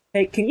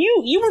 Hey, can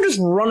you were just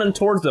running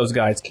towards those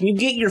guys. Can you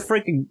get your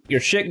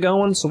shit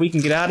going so we can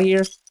get out of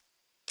here?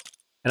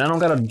 And I don't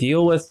gotta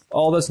deal with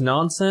all this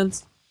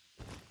nonsense?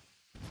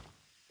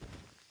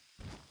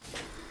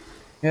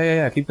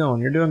 Yeah, keep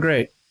going. You're doing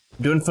great.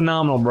 Doing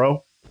phenomenal,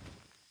 bro.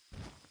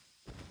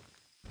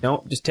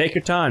 Don't, just take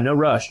your time, no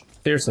rush.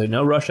 Seriously,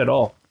 no rush at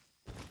all.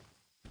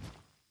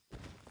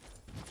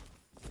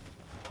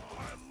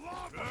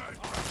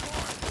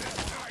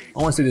 I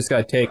wanna see this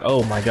guy take,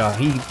 oh my god,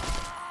 he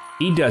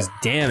He does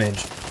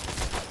damage.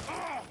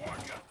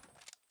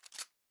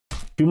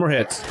 2 more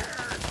hits.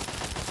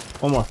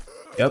 1 more.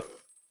 Yep.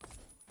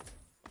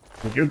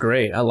 Dude, you're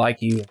great. I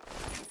like you.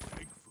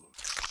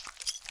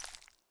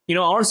 You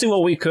know, honestly,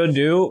 what we could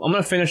do, I'm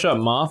gonna finish up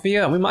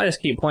Mafia, and we might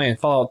just keep playing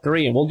Fallout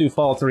 3, and we'll do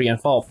Fallout 3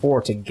 and Fallout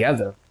 4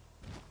 together.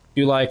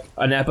 Do like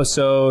an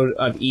episode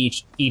of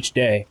each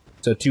day.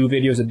 So 2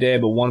 videos a day,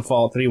 but 1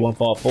 Fallout 3, 1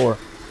 Fallout 4.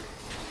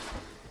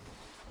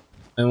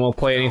 And we'll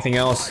play anything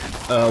else,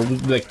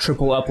 like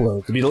triple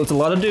upload. It's a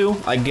lot to do,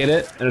 I get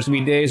it. And there's gonna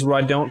be days where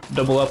I don't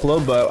double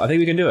upload, but I think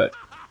we can do it.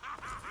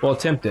 We'll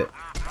attempt it.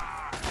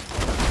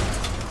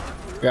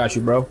 Got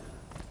you, bro.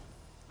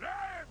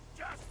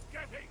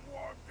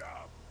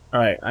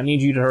 Alright, I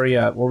need you to hurry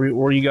up.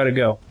 Where you gotta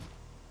go?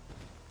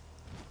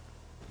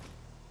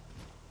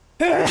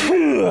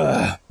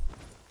 Yep.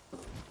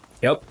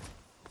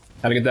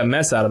 Gotta get that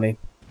mess out of me.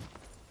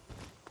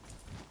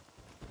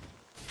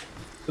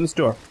 In the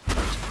store.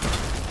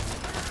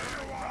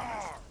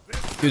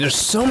 Dude, there's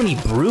so many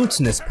brutes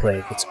in this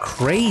place. It's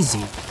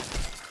crazy.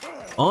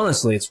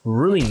 Honestly, it's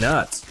really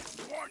nuts.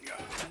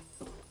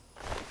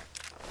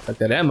 Got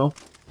that ammo.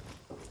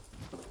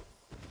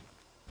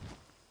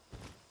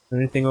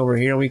 Anything over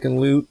here we can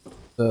loot?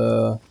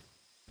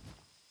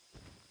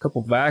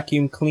 Couple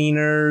vacuum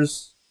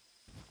cleaners.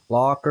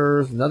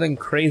 Lockers. Nothing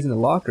crazy in the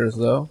lockers,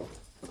 though.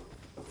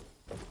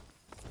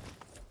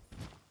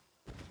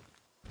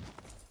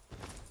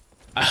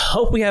 I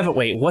hope we haven't.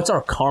 Wait, what's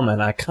our karma?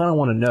 And I kind of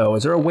want to know.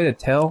 Is there a way to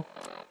tell?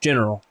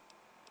 General.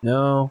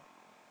 No.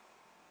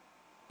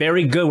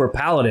 Very good. We're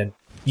paladin.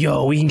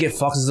 Yo, we can get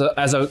Fawkes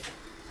as a.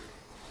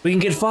 We can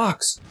get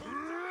Fawkes.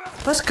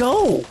 Let's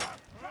go.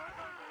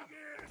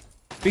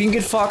 We can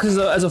get Fawkes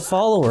as a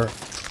follower.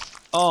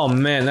 Oh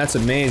man, that's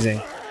amazing.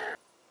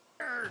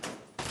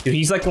 Dude,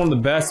 he's like one of the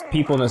best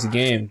people in this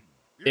game,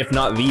 if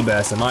not the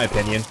best, in my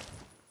opinion.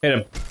 Hit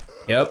him.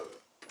 Yep.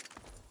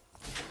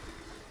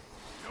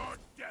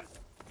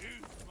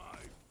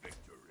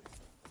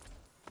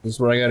 This is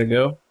where I gotta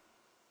go?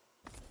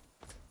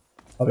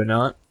 Probably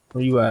not.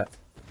 Where you at?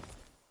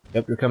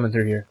 Yep, you're coming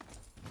through here.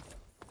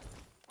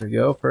 There we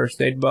go. First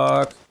aid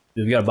box.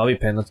 Dude, we got a bobby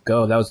pin. Let's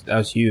go. That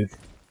was huge.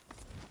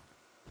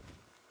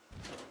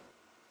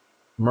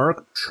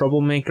 Merc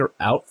troublemaker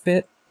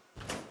outfit.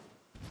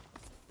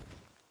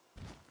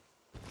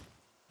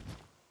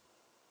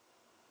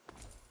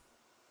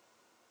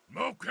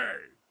 Okay,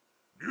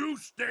 you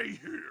stay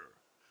here.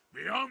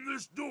 Beyond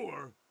this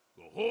door,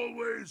 the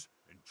hallways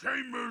and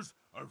chambers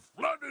are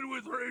flooded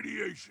with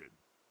radiation.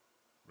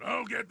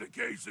 I'll get the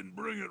case and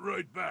bring it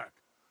right back.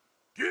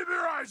 Keep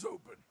your eyes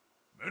open.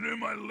 Many of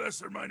my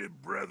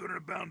lesser-minded brethren are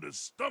bound to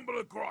stumble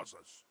across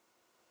us.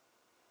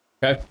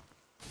 Okay.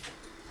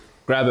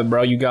 Grab it,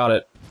 bro. You got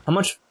it. How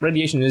much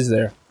radiation is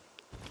there?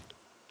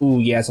 Ooh,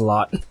 yeah, it's a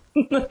lot.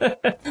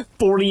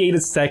 48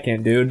 a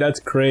second, dude. That's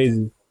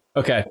crazy.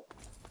 Okay.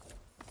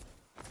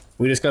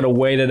 We just gotta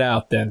wait it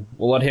out then.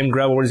 We'll let him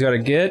grab what he's gotta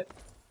get.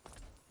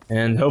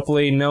 And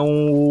hopefully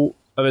no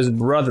of his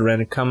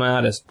brethren come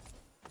at us.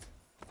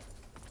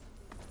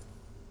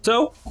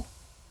 So,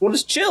 we'll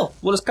just chill.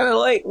 We'll just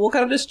we'll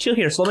kind of just chill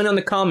here. So let me know in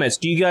the comments.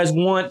 Do you guys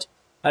want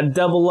a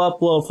double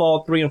upload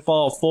Fallout 3 and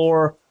Fallout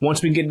 4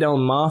 once we get done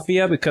with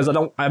Mafia? Because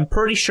I'm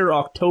pretty sure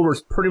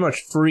October's pretty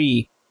much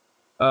free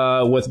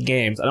with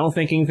games. I don't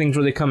think anything's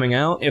really coming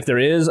out. If there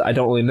is, I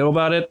don't really know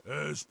about it.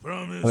 As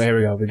promised. Okay, here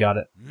we go. We got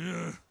it.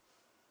 Yeah.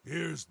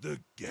 Here's the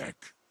geck.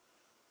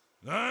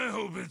 I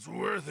hope it's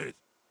worth it.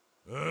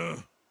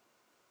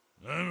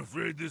 I'm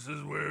afraid this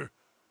is where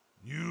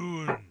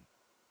you and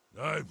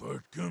I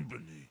part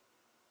company.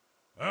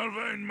 I'll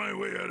find my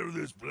way out of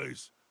this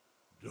place.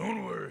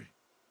 Don't worry.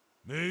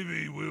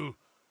 Maybe we'll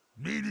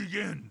meet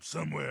again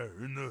somewhere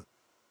in the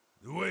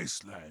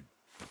wasteland.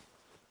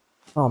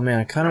 Oh man,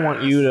 I kind of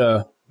want you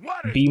to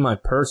be my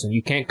person.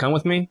 You can't come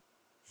with me?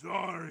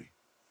 Sorry.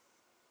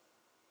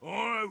 All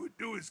I would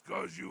do is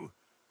cause you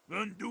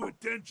undue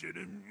attention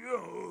and,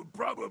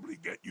 probably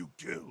get you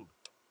killed.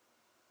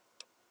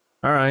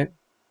 Alright.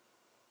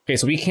 Okay,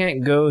 so we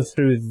can't go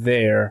through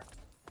there.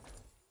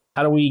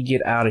 How do we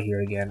get out of here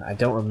again? I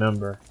don't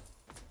remember.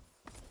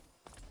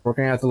 We're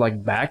gonna have to,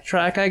 like,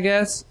 backtrack, I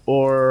guess?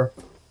 Or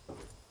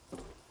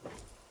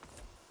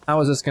how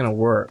is this gonna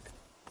work?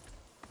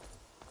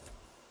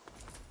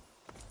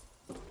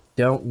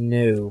 Don't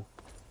know.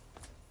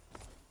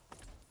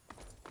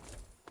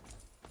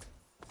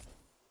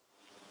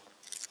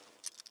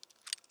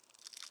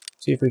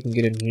 See if we can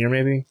get in here,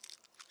 maybe.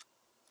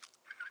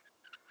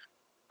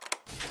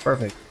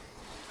 Perfect.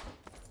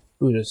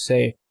 Ooh, just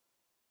safe.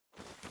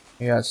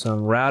 We got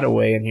some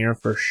Rataway in here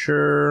for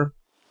sure.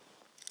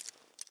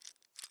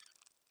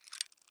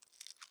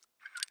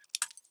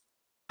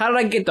 How did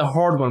I get the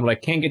hard one, but I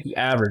can't get the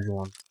average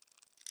one?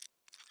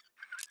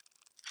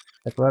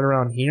 Like right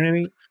around here,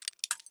 maybe?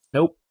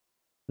 Nope.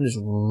 I'm just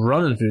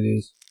running through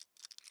these.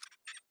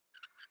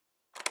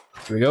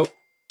 Here we go.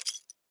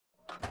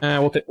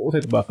 We'll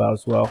take the buff out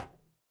as well.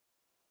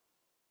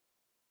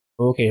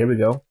 Okay, here we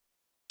go.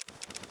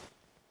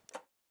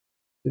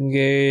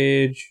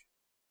 Engage.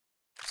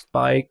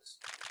 spikes.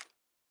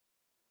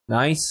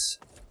 Nice.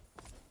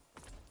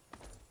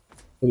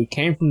 So we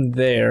came from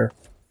there.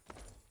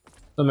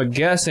 So I'm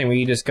guessing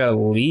we just gotta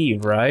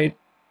leave, right?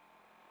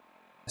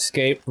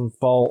 Escape from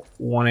Vault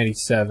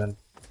 187.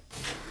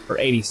 Or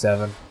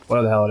 87.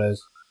 Whatever the hell it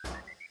is.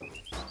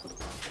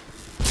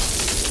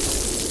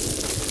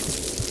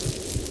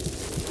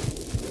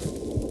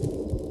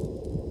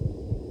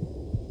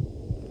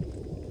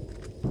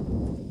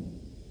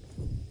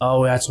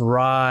 Oh, that's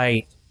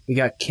right. We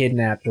got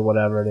kidnapped or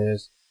whatever it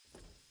is.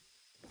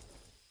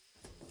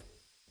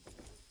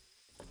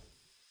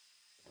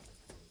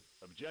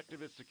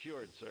 Objective is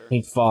secured, sir.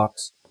 Need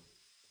Fawkes.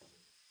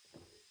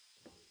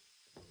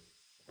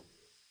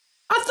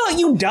 I thought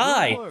you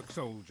died! Good work,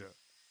 soldier.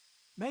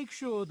 Make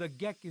sure the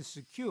Gek is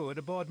secured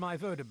aboard my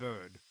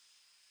vertibird.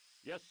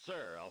 Yes,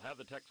 sir. I'll have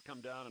the techs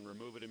come down and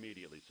remove it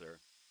immediately, sir.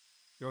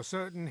 You're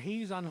certain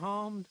he's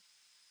unharmed?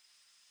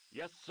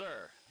 Yes,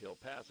 sir. He'll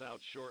pass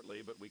out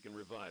shortly, but we can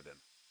revive him.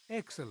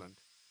 Excellent.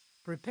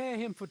 Prepare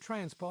him for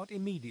transport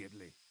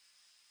immediately.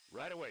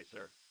 Right away,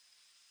 sir.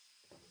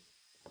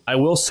 I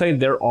will say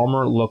their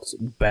armor looks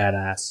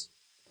badass.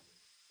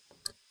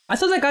 I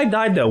thought that guy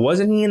died though.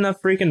 Wasn't he in the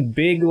freaking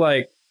big,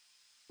 like,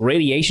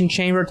 radiation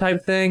chamber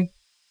type thing?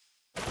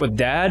 With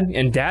Dad?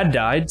 And Dad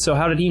died, so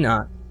how did he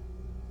not?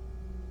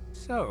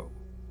 So,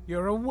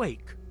 you're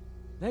awake.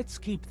 Let's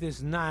keep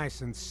this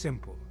nice and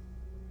simple.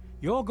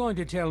 You're going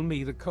to tell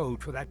me the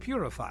code for that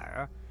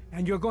purifier,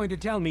 and you're going to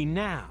tell me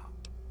now.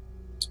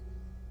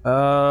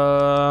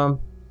 Let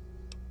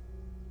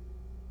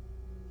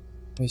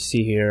me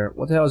see here.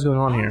 What the hell is going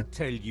on here? I'll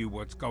tell you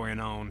what's going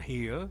on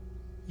here.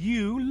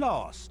 You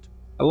lost.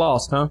 I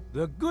lost, huh?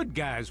 The good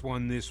guys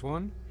won this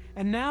one,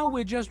 and now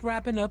we're just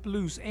wrapping up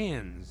loose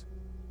ends.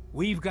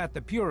 We've got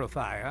the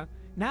purifier,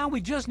 now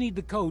we just need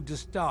the code to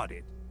start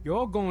it.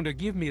 You're going to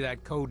give me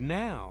that code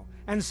now,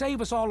 and save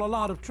us all a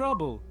lot of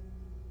trouble.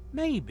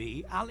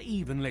 Maybe I'll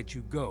even let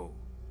you go.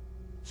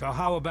 So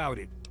how about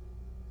it?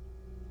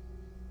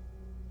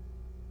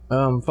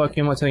 Fuck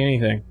you, I'm not telling you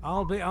anything.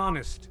 I'll be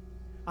honest.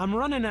 I'm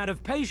running out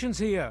of patience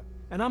here,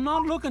 and I'm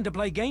not looking to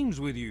play games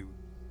with you.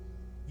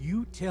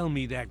 You tell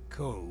me that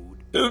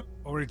code,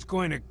 or it's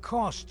going to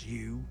cost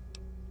you.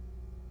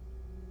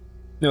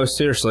 No,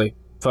 seriously.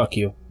 Fuck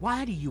you.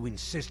 Why do you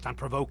insist on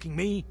provoking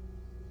me?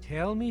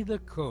 Tell me the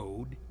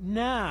code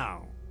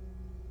now.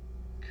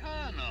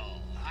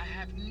 Colonel, I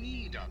have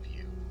need of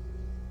you.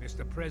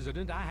 Mr.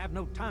 President, I have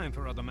no time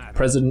for other matters.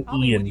 President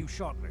I'll be Ian. with you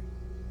shortly.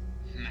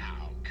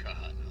 Now,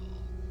 Colonel.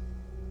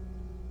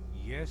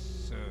 Yes,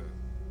 sir.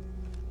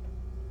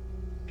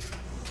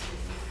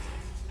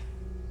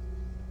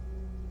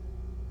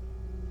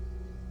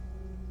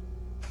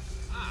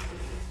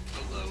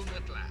 Alone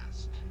at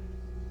last.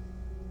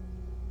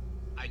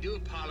 I do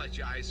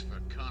apologize for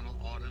Colonel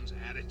Autumn's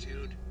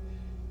attitude.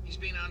 He's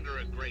been under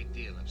a great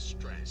deal of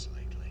stress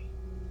lately.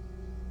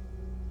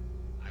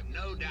 I've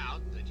no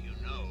doubt that you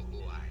know who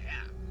I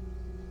am.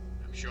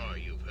 I'm sure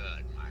you've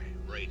heard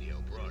my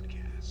radio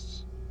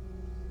broadcasts.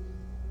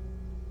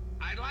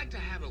 I'd like to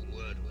have a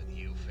word with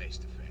you face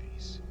to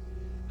face.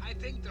 I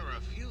think there are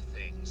a few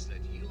things that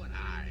you and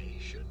I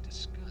should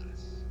discuss.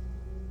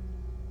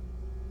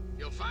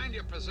 You'll find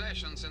your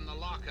possessions in the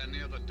locker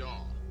near the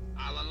door.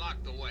 I'll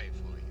unlock the way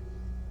for you.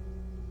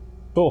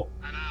 Cool.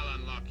 And I'll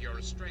unlock your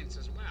restraints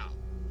as well.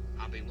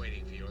 I'll be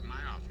waiting for you in my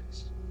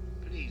office.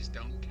 Please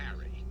don't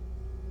carry.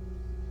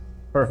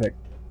 Perfect.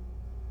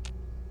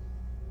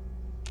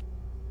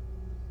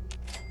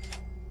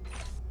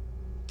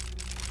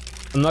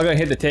 I'm not gonna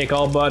hit the take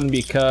all button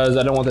because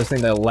I don't want this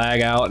thing to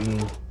lag out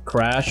and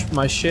crash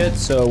my shit,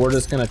 so we're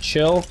just gonna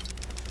chill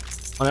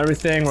on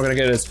everything. We're gonna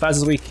get it as fast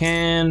as we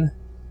can.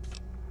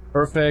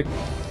 Perfect.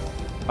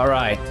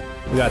 Alright.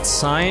 We got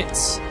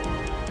science.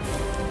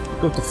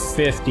 Go up to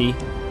 50.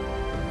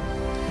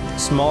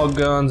 Small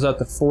guns up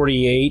to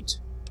 48.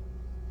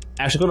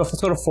 Actually, let's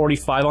go to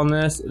 45 on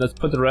this. Let's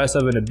put the rest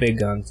of it into big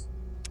guns.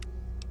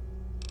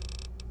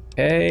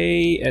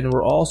 Okay, and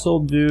we'll also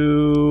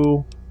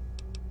do...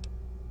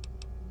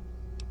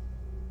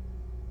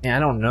 Yeah, I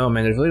don't know,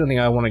 man. There's really nothing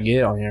I want to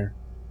get on here.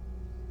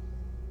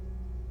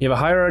 You have a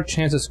higher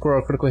chance to score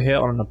a critical hit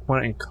on an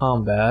opponent in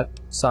combat.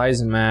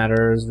 Size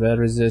matters. Vet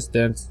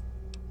resistance.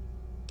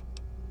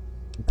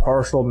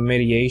 Partial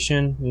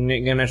mediation. You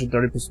get an extra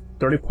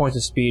 30 points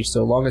of speech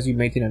so long as you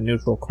maintain a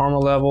neutral karma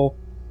level.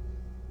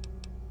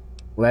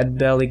 Lead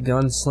belly,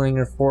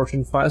 gunslinger,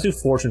 fortune finder. Let's do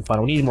fortune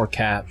finder. We need more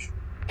caps.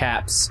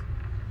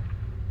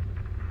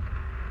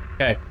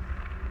 Okay.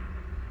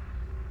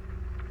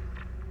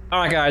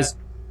 Alright, guys.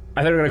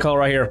 I think we're gonna call it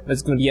right here.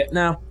 It's gonna be it.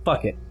 No,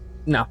 fuck it.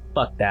 No,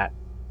 fuck that.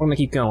 We're gonna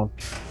keep going.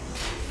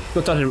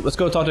 Let's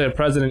go talk to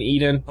President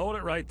Eden. Hold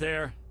it right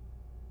there.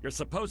 You're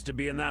supposed to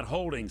be in that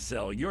holding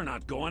cell. You're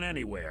not going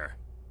anywhere.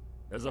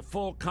 There's a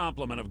full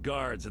complement of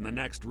guards in the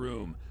next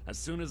room. As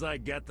soon as I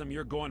get them,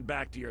 you're going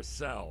back to your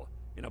cell.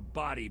 In a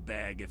body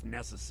bag, if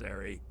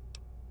necessary.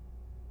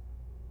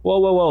 Whoa,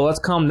 whoa, whoa. Let's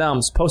calm down.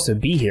 I'm supposed to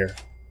be here.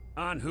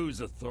 On whose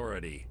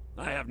authority?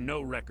 I have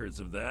no records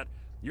of that.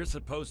 You're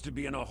supposed to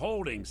be in a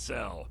holding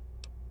cell.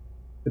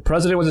 The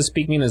president wasn't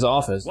speaking in his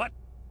office. What?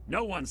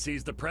 No one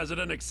sees the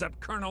president except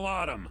Colonel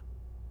Autumn.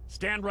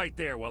 Stand right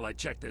there while I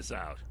check this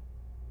out.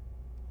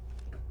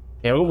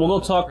 Yeah, we'll go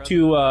talk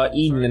to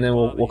Eden and then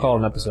we'll call it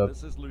an episode.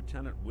 This is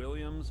Lieutenant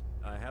Williams.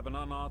 I have an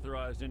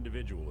unauthorized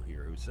individual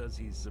here who says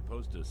he's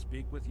supposed to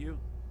speak with you.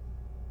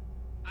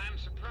 I'm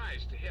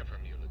surprised to hear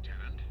from you,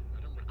 Lieutenant.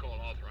 I don't recall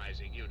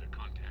authorizing you to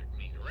contact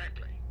me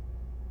directly.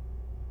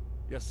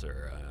 Yes,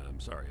 sir. I'm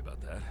sorry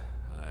about that.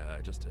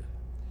 It just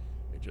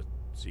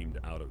seemed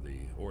out of the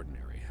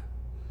ordinary.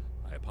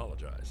 I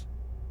apologize.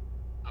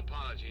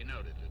 Apology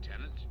noted,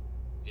 Lieutenant.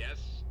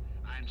 Yes,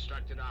 I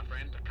instructed our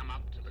friend to come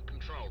up to the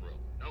control room.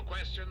 No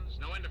questions,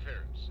 no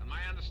interference. Am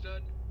I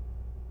understood?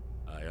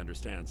 I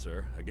understand,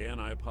 sir. Again,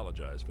 I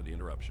apologize for the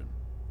interruption.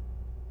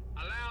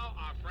 Allow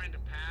our friend to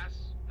pass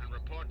and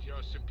report to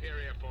your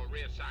superior for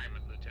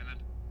reassignment, Lieutenant,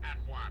 at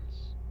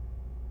once.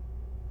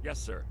 Yes,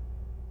 sir.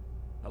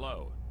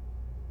 Hello.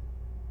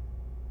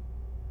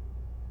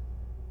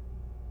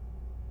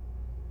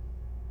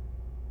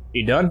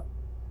 You done?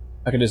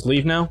 I can just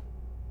leave now?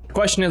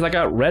 Question is, I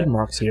got red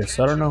marks here,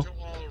 so I don't know. To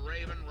all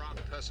Raven Rock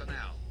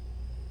personnel.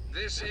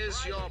 This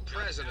is your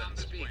president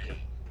speaking.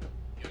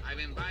 I've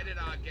invited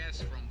our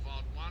guest from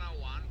Vault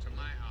 101 to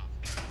my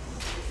office.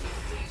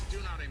 Please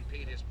do not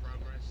impede his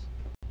progress.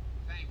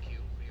 Thank you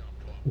for your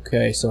cooperation.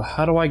 Okay, so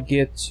how do I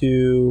get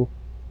to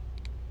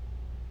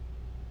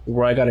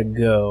where I gotta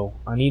go?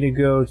 I need to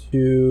go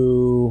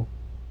to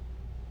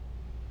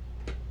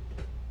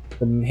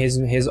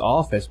his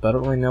office, but I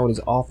don't really know what his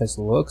office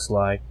looks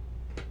like.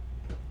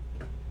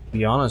 To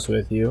be honest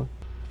with you.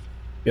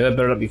 Yeah, that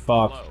better not be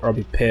Fawkes, or I'll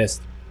be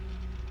pissed.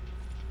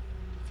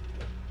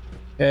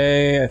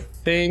 Okay, I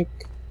think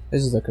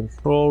this is the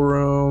control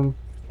room.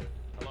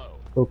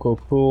 Cool, cool,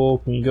 cool.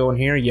 Can you go in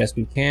here? Yes,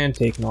 we can.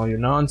 Taking all your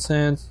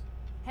nonsense.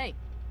 Hey.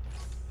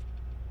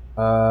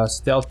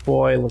 Stealth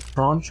Boy,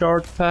 Electron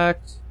Charge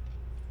Packs.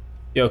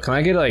 Yo, can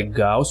I get a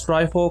Gauss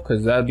rifle?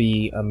 Cause that'd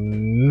be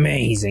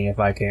amazing if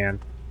I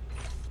can.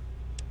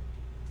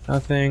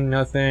 Nothing,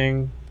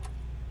 nothing.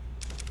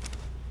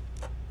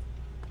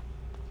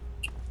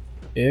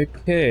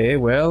 Okay,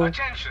 well.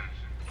 Attention.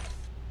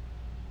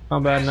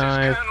 Combat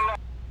knife.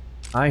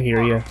 I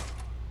hear you.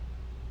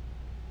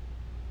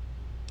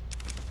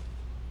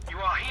 You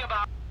are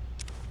hereby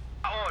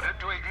ordered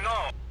to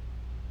ignore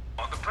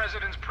the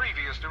President's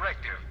previous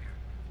directive.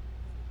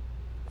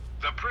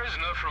 The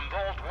prisoner from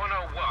Vault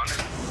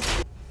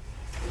 101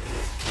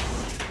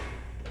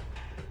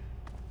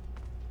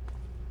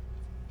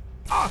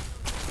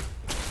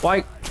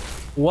 Why?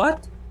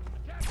 What?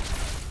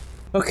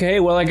 Okay,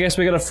 well I guess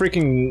we gotta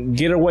freaking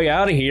get our way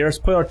out of here. Let's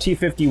put our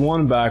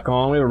T-51 back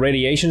on. We have a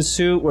radiation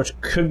suit, which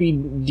could be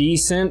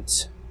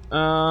decent.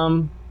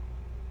 Oh,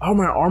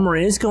 my armor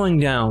is going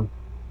down.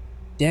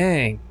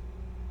 Dang.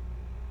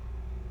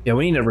 Yeah,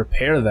 we need to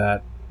repair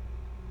that.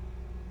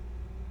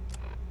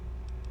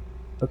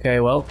 Okay,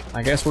 well,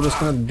 I guess we're just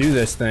gonna do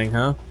this thing,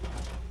 huh?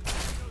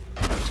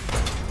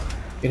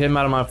 Get him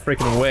out of my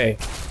freaking way.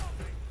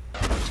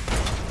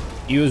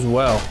 You as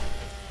well.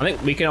 I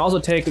think we can also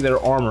take their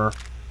armor.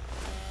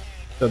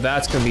 So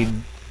that's gonna be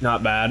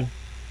not bad.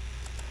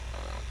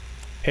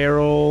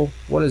 Peril,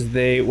 what's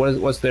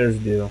theirs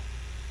do?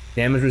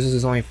 Damage resistance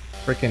is only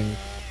freaking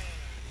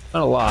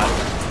not a lot.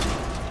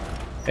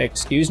 Hey,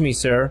 excuse me,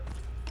 sir.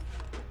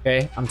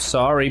 Okay, I'm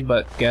sorry,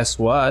 but guess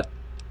what?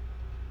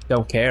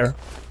 Don't care.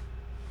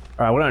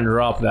 Alright, we're gonna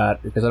drop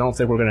that because I don't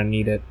think we're gonna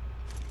need it.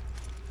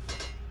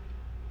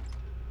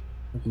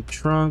 Empty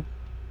trunk.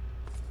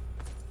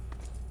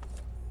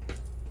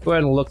 Go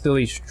ahead and look through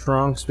these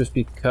trunks just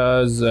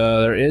because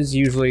there is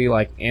usually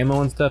like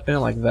ammo and stuff in it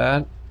like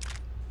that.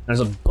 There's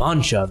a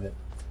bunch of it.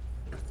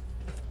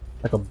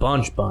 Like a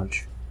bunch.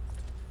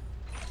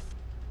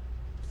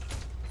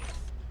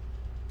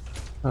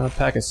 A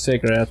pack of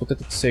cigarettes. We'll take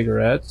the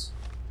cigarettes.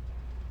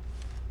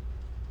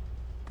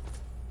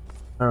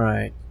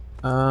 Alright.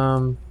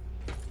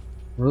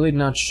 Really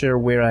not sure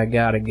where I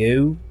gotta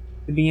go,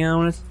 to be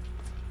honest.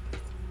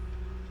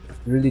 I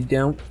really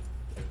don't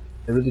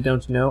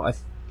know. I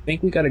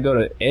think we gotta go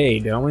to A,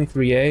 don't we?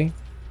 3A?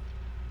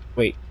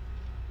 Wait.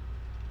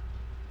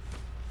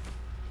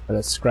 Oh,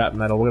 that's scrap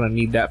metal. We're gonna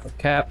need that for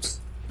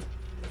caps.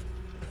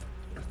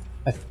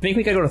 I think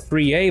we gotta go to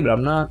 3A, but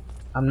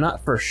I'm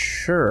not for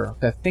sure.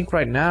 I think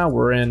right now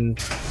we're in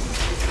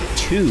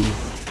 2.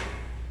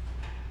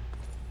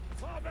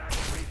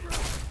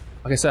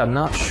 Like I said, I'm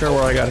not sure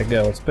where I gotta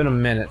go. It's been a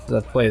minute since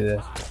I've played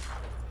this.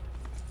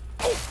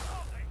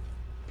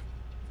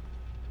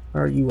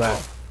 Where are you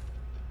at?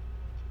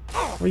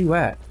 Where you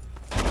at?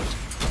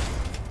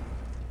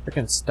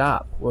 Freaking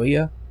stop, will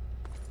ya?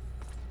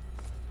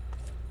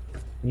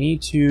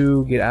 Need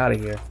to get out of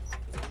here.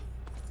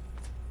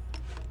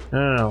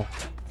 No.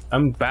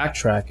 I'm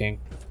backtracking.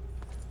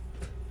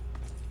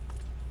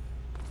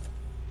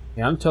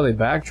 Yeah, I'm totally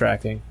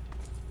backtracking.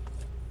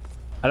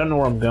 I don't know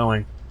where I'm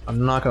going.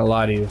 I'm not gonna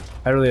lie to you.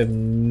 I really have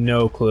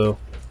no clue.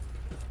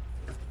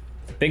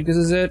 I think this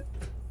is it.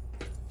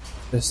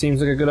 This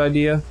seems like a good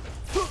idea.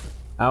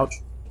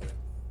 Ouch.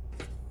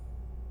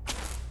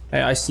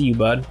 Hey, I see you,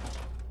 bud.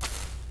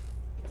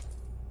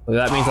 Well,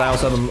 that means I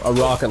also have a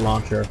rocket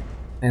launcher.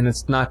 And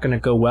it's not gonna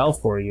go well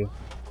for you.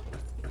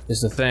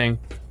 Is the thing.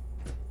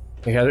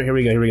 Okay, here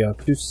we go.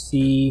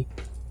 2C.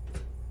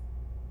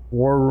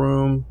 War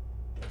room.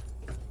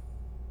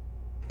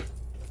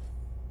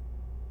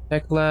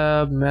 Tech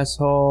lab, mess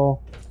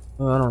hall.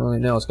 Oh, I don't really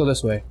know. Let's go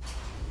this way.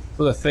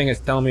 Well, the thing is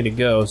telling me to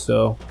go,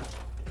 so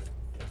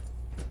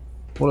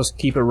we'll just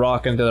keep it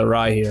rocking to the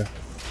right here.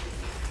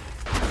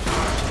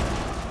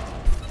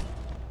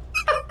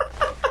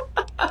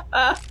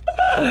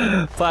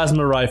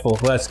 Plasma rifle,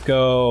 let's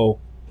go.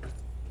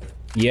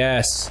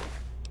 Yes.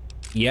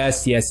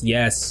 Yes, yes,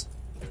 yes.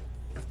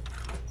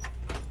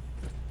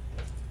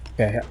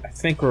 Okay, I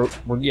think we're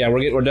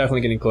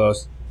definitely getting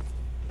close.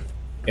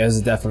 Yeah, this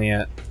is definitely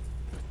it.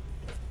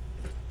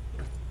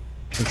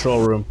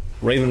 Control room,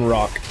 Raven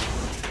Rock.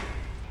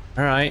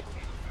 All right,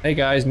 hey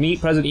guys,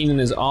 meet President Eden in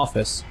his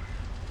office.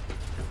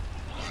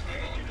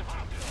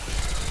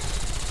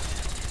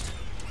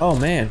 Oh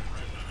man.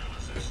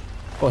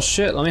 Well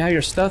shit, let me have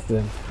your stuff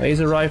then.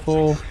 Laser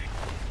rifle.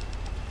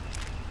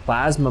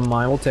 Plasma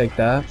mine, we'll take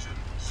that.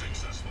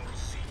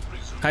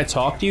 Can I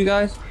talk to you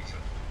guys?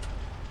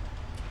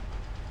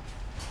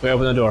 We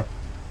open the door.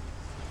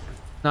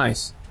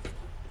 Nice.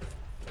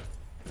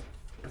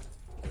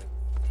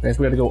 I guess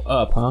we have to go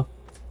up, huh?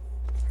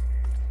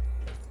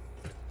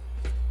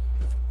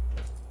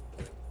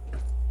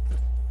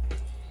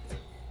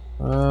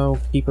 Oh,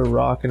 keep it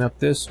rocking up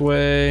this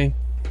way.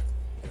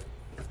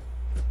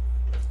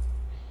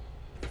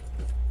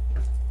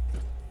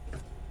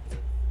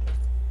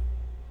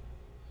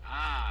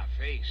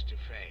 Face to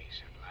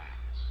face at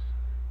last.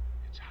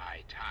 It's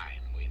high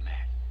time we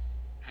met.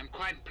 I'm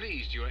quite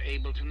pleased you were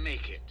able to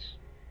make it.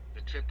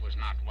 The trip was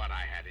not what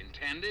I had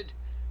intended,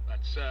 but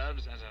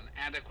serves as an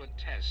adequate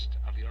test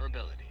of your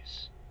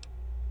abilities.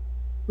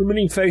 We're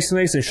meeting face to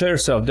face and show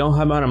yourself. Don't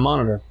hide behind a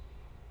monitor.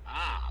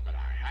 Ah, but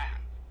I have.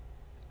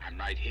 I'm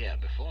right here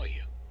before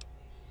you.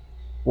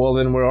 Well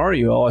then, where are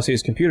you? All I see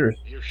is computers.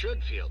 You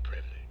should feel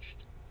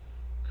privileged.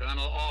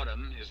 Colonel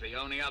Autumn is the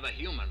only other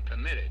human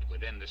permitted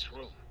within this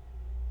room.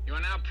 You are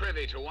now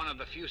privy to one of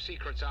the few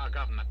secrets our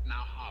government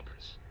now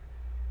harbors.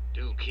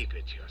 Do keep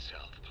it to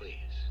yourself,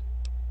 please.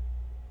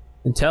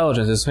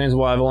 Intelligence. This explains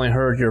why I've only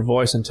heard your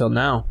voice until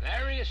now.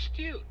 Very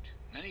astute.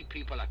 Many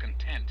people are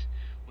content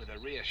with a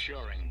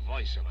reassuring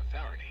voice of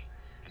authority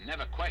and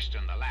never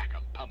question the lack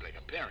of public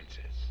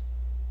appearances.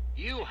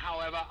 You,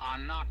 however, are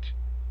not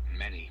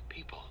many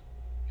people.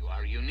 You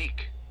are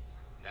unique.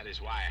 That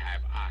is why I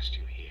have asked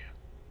you here.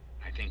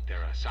 I think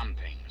there are some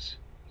things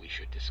we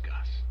should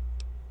discuss.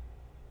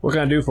 What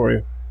can I do for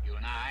you? You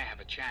and I have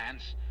a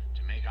chance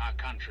to make our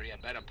country a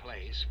better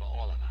place for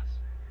all of us.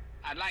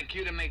 I'd like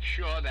you to make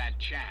sure that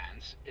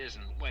chance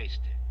isn't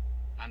wasted.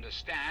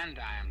 Understand,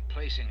 I am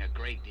placing a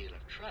great deal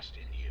of trust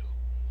in you.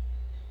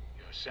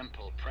 Your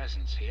simple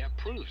presence here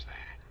proves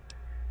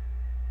that.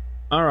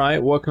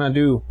 Alright, what can I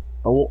do?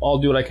 I'll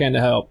do what I can to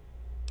help.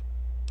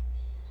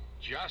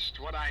 Just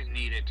what I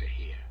needed to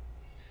hear.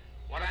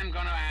 What I'm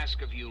going to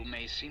ask of you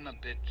may seem a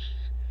bit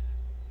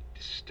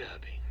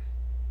disturbing.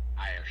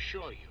 I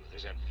assure you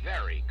there's a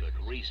very good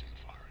reason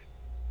for it.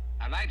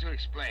 I'd like to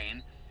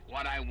explain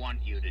what I want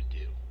you to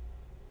do.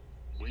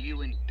 Will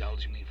you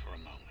indulge me for a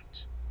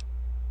moment?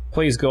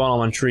 Please go on,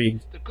 I'm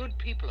intrigued. The good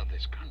people of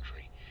this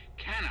country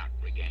cannot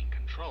regain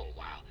control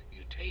while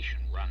mutation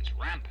runs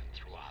rampant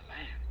through our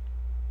land.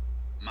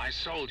 My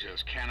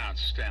soldiers cannot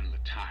stem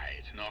the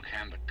tide, nor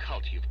can the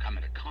cult you've come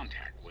into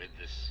contact with,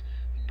 this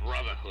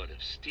Brotherhood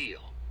of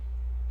Steel.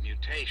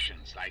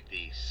 Mutations like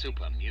the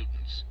super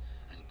mutants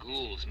and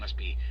ghouls must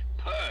be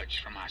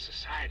purged from our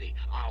society,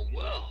 our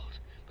world,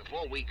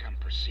 before we can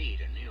proceed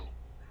anew.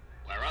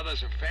 Where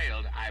others have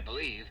failed, I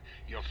believe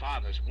your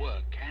father's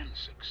work can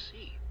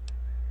succeed.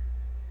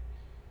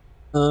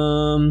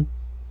 I'll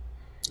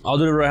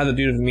do whatever I have to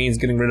do if it means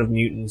getting rid of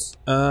mutants.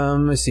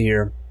 Let's see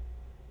here.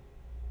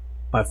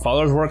 My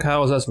father's work,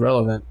 how is that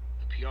relevant?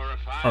 The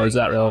purifier Or is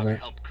that relevant?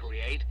 help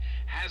create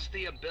has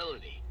the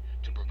ability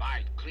to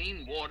provide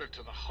clean water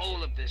to the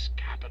whole of this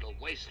capital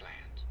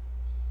wasteland.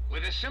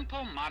 With a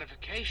simple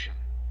modification,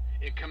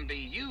 it can be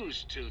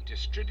used to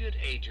distribute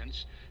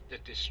agents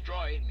that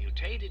destroy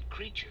mutated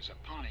creatures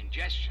upon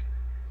ingestion.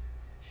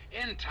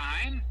 In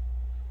time,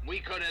 we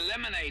could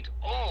eliminate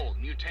all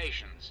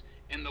mutations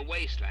in the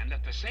wasteland.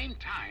 At the same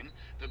time,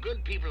 the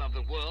good people of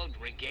the world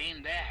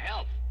regain their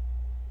health.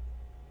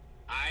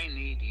 I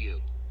need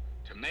you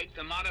to make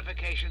the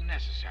modification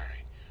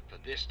necessary for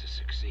this to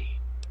succeed.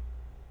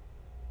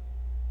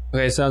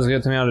 Okay, sounds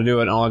good to me how to do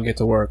it, and I'll get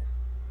to work.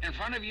 In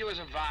front of you is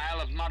a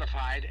vial of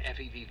modified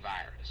FEV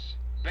virus.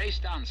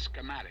 Based on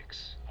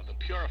schematics of the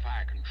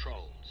purifier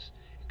controls,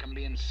 it can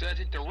be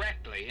inserted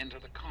directly into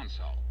the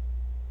console.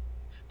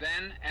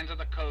 Then enter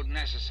the code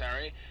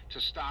necessary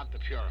to start the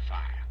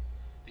purifier.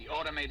 The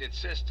automated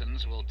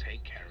systems will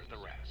take care of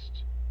the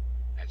rest.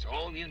 That's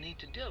all you need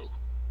to do.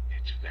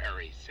 It's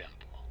very simple.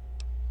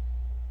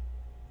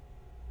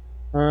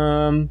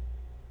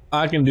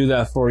 I can do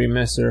that for you,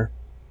 Mr.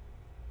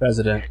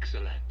 President.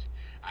 Excellent.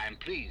 I I'm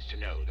pleased to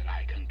know that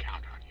I can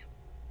count on you.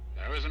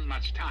 There isn't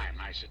much time.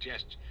 I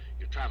suggest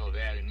you travel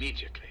there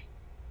immediately.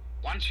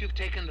 Once you've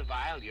taken the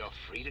vial, you're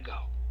free to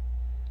go.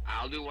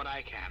 I'll do what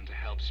I can to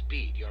help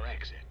speed your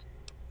exit.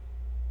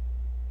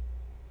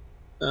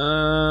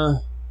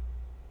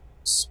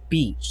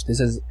 Speech.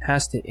 This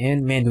has to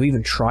end. Man, do we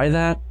even try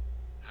that?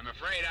 I'm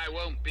afraid I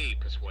won't be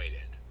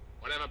persuaded.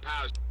 Whatever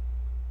powers...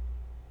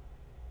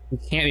 You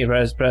can't be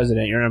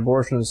president. You're an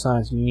abortion of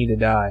science. You need to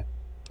die.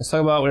 Let's talk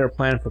about what we were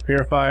planning for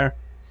Purifier.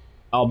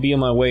 I'll be on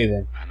my way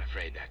then. I'm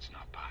afraid that's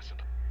not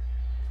possible.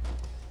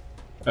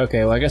 Okay,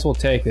 well I guess we'll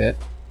take it.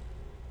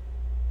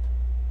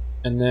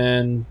 And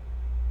then...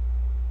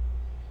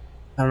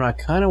 I don't know, I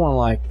kinda wanna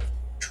like...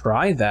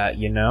 try that,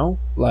 you know?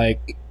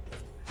 Like...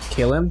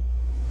 kill him?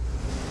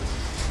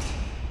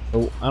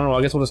 Oh, I don't know,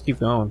 I guess we'll just keep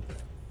going.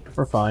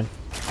 We're fine.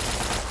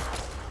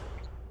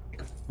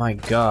 My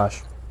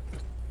gosh.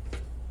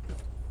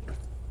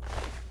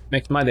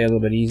 Makes my day a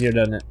little bit easier,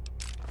 doesn't it?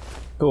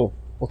 Cool.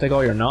 We'll take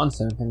all your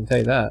nonsense, I can tell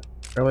you that.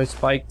 Railway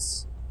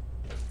spikes.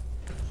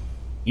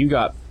 You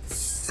got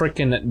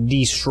frickin'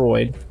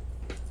 destroyed.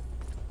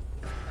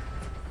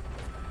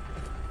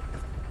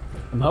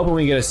 I'm hoping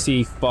we get to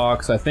see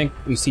Fawkes. I think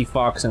we see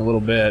Fawkes in a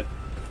little bit.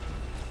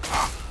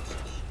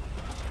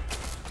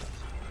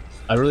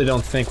 I really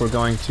don't think we're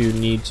going to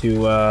need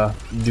to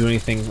do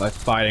anything like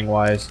fighting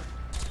wise.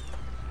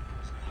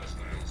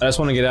 I just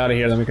want to get out of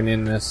here, then we can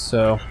end this,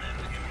 so.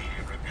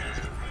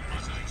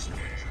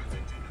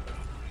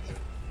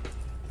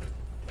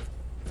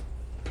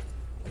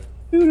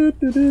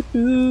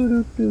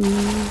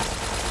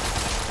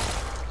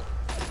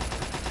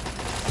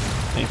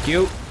 Thank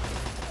you.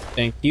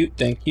 Thank you,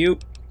 thank you.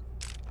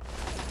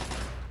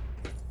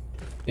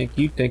 Thank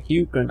you, thank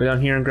you. Gonna go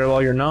down here and grab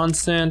all your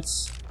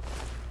nonsense.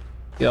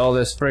 Get all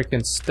this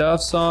freaking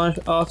stuff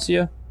off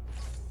you.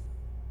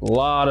 A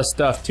lot of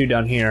stuff too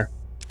down here.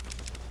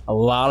 A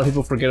lot of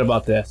people forget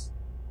about this.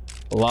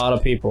 A lot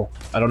of people.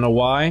 I don't know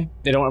why.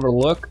 They don't ever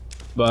look.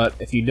 But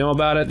if you know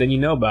about it, then you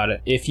know about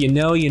it. If you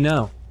know, you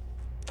know.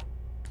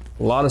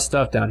 A lot of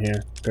stuff down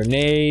here.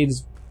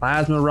 Grenades,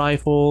 plasma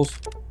rifles.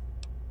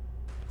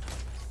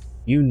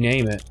 You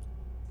name it.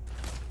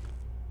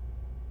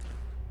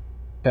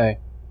 Okay.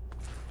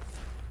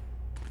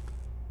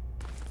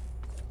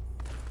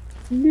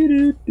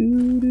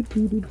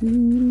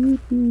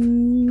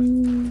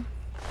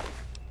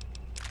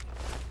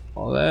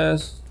 All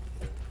this.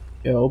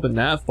 Yeah, open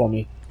that for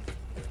me.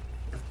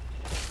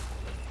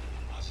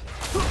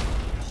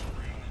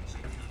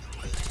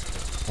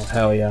 Oh,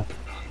 hell yeah.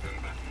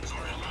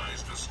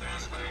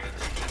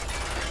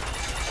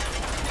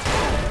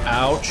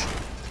 Ouch.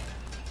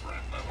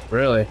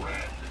 Really?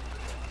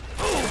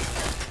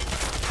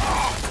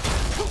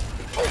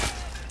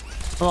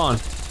 Come on,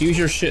 use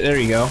your shit. There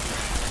you go.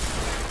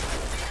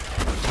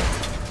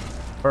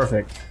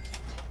 Perfect.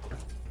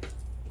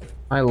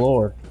 My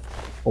lord.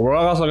 What we're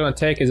also gonna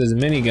take is his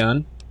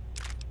minigun.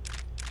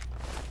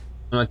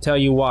 I'm gonna tell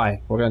you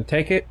why. We're gonna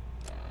take it.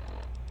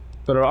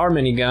 Go to our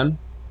minigun.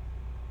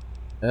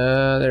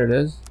 There it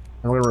is.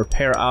 And we're gonna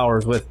repair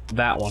ours with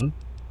that one.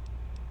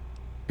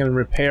 Can we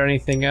repair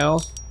anything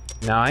else?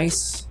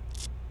 Nice.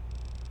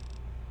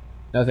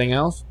 Nothing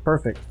else?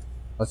 Perfect.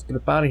 Let's get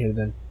up out of here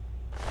then.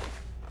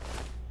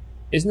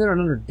 Isn't there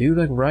another dude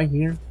like right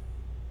here?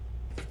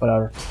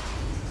 Whatever.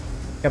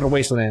 Capital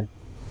Wasteland.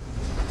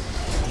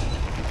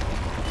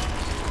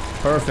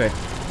 Perfect.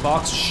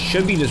 Fawkes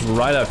should be just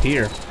right up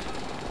here.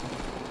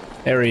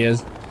 There he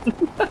is.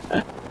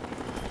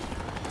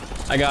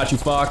 I got you,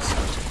 Fawkes.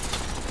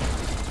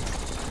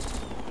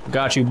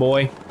 Got you,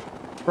 boy.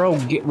 Bro,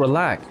 get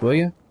relaxed, will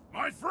you?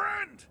 My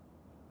friend!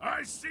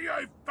 I see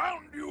I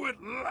found you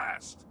at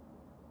last!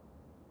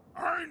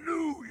 I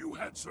knew you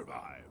had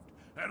survived,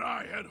 and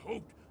I had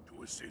hoped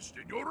to assist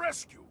in your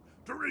rescue,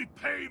 to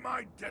repay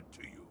my debt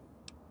to you.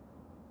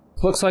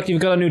 Looks like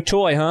you've got a new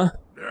toy, huh?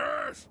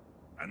 Yes,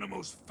 and the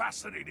most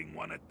fascinating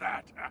one at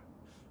that.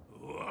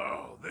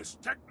 Whoa, this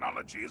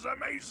technology is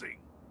amazing.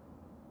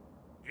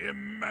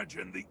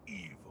 Imagine the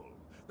evil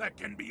that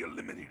can be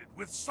eliminated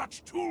with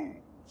such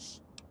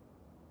tools.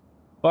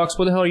 Fawkes,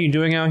 what the hell are you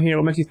doing out here?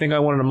 What makes you think I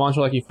wanted a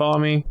monster like you follow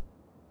me?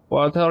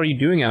 What the hell are you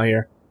doing out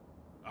here?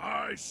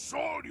 I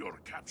saw your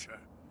capture,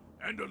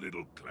 and a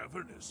little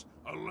cleverness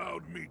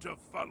allowed me to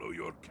follow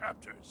your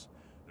captors.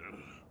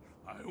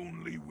 I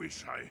only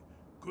wish I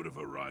could have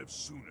arrived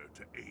sooner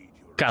to aid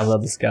your God, I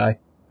love this guy.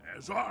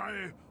 As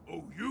I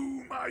owe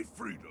you my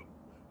freedom,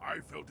 I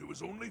felt it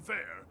was only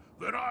fair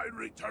that I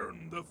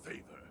return the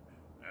favor.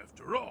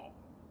 After all,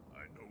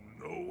 I know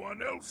no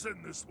one else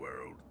in this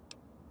world.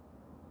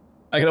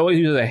 I could always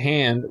use a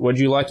hand. Would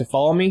you like to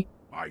follow me?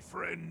 My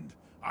friend,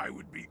 I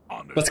would be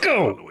honored Let's to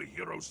go! follow a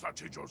hero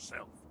such as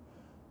yourself.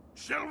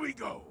 Shall we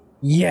go?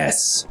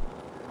 Yes!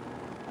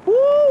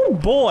 Woo,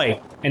 boy!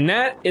 And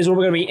that is where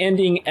we're going to be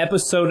ending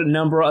episode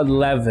number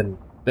 11.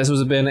 This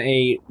has been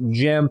a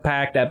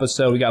jam-packed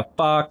episode. We got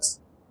Fawkes.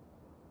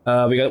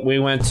 We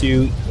went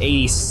to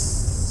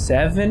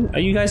 87. Are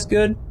you guys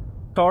good?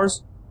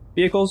 Cars?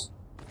 Vehicles?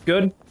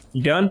 Good?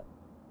 You done?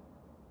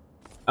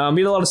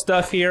 We had a lot of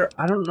stuff here.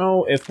 I don't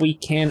know if we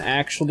can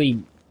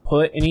actually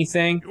put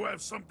anything. You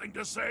have something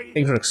to say?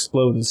 Things are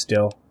exploding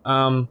still.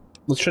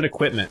 Let's trade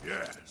equipment.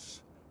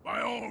 Yes,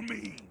 by all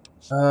means.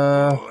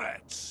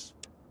 Let's.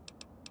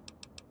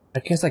 I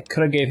guess I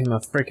could have gave him a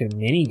freaking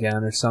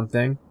minigun or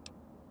something.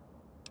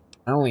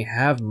 I only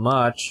have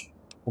much.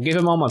 We'll give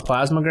him all my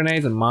plasma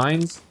grenades and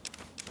mines.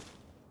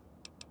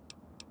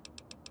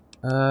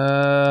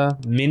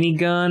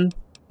 Minigun. I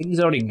think he's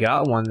already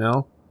got one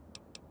though.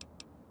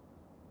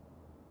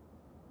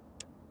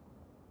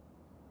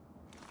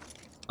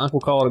 Uncle,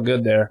 call it a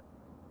good there.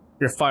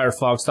 You're fired,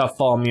 Fawkes. Stop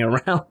following me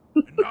around.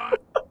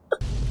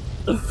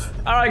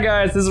 Alright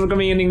guys, this is gonna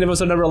be ending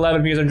episode number 11.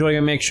 If you guys are enjoying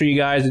it, make sure you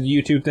guys do the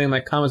YouTube thing,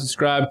 like, comment,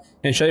 subscribe,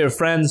 and show your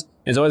friends.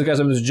 As always guys,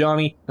 I'm just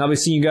Johnny, and I'll be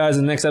seeing you guys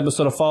in the next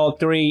episode of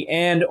Fallout 3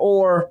 and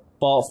or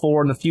Fallout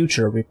 4 in the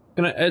future.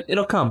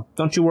 It'll come.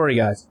 Don't you worry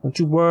guys. Don't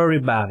you worry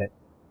about it.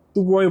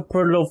 Don't worry,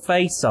 put a little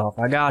face off.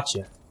 I got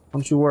you.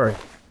 Don't you worry.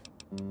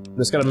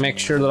 Just gotta make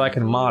sure that I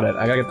can mod it.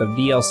 I gotta get the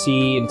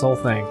DLC and the whole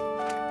thing.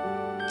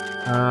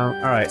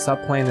 Alright,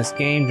 stop playing this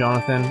game,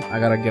 Jonathan. I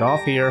gotta get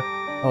off here.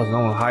 Oh, there's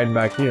no one hiding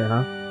back here,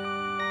 huh?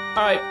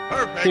 Alright,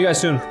 see you guys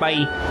soon.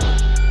 Bye.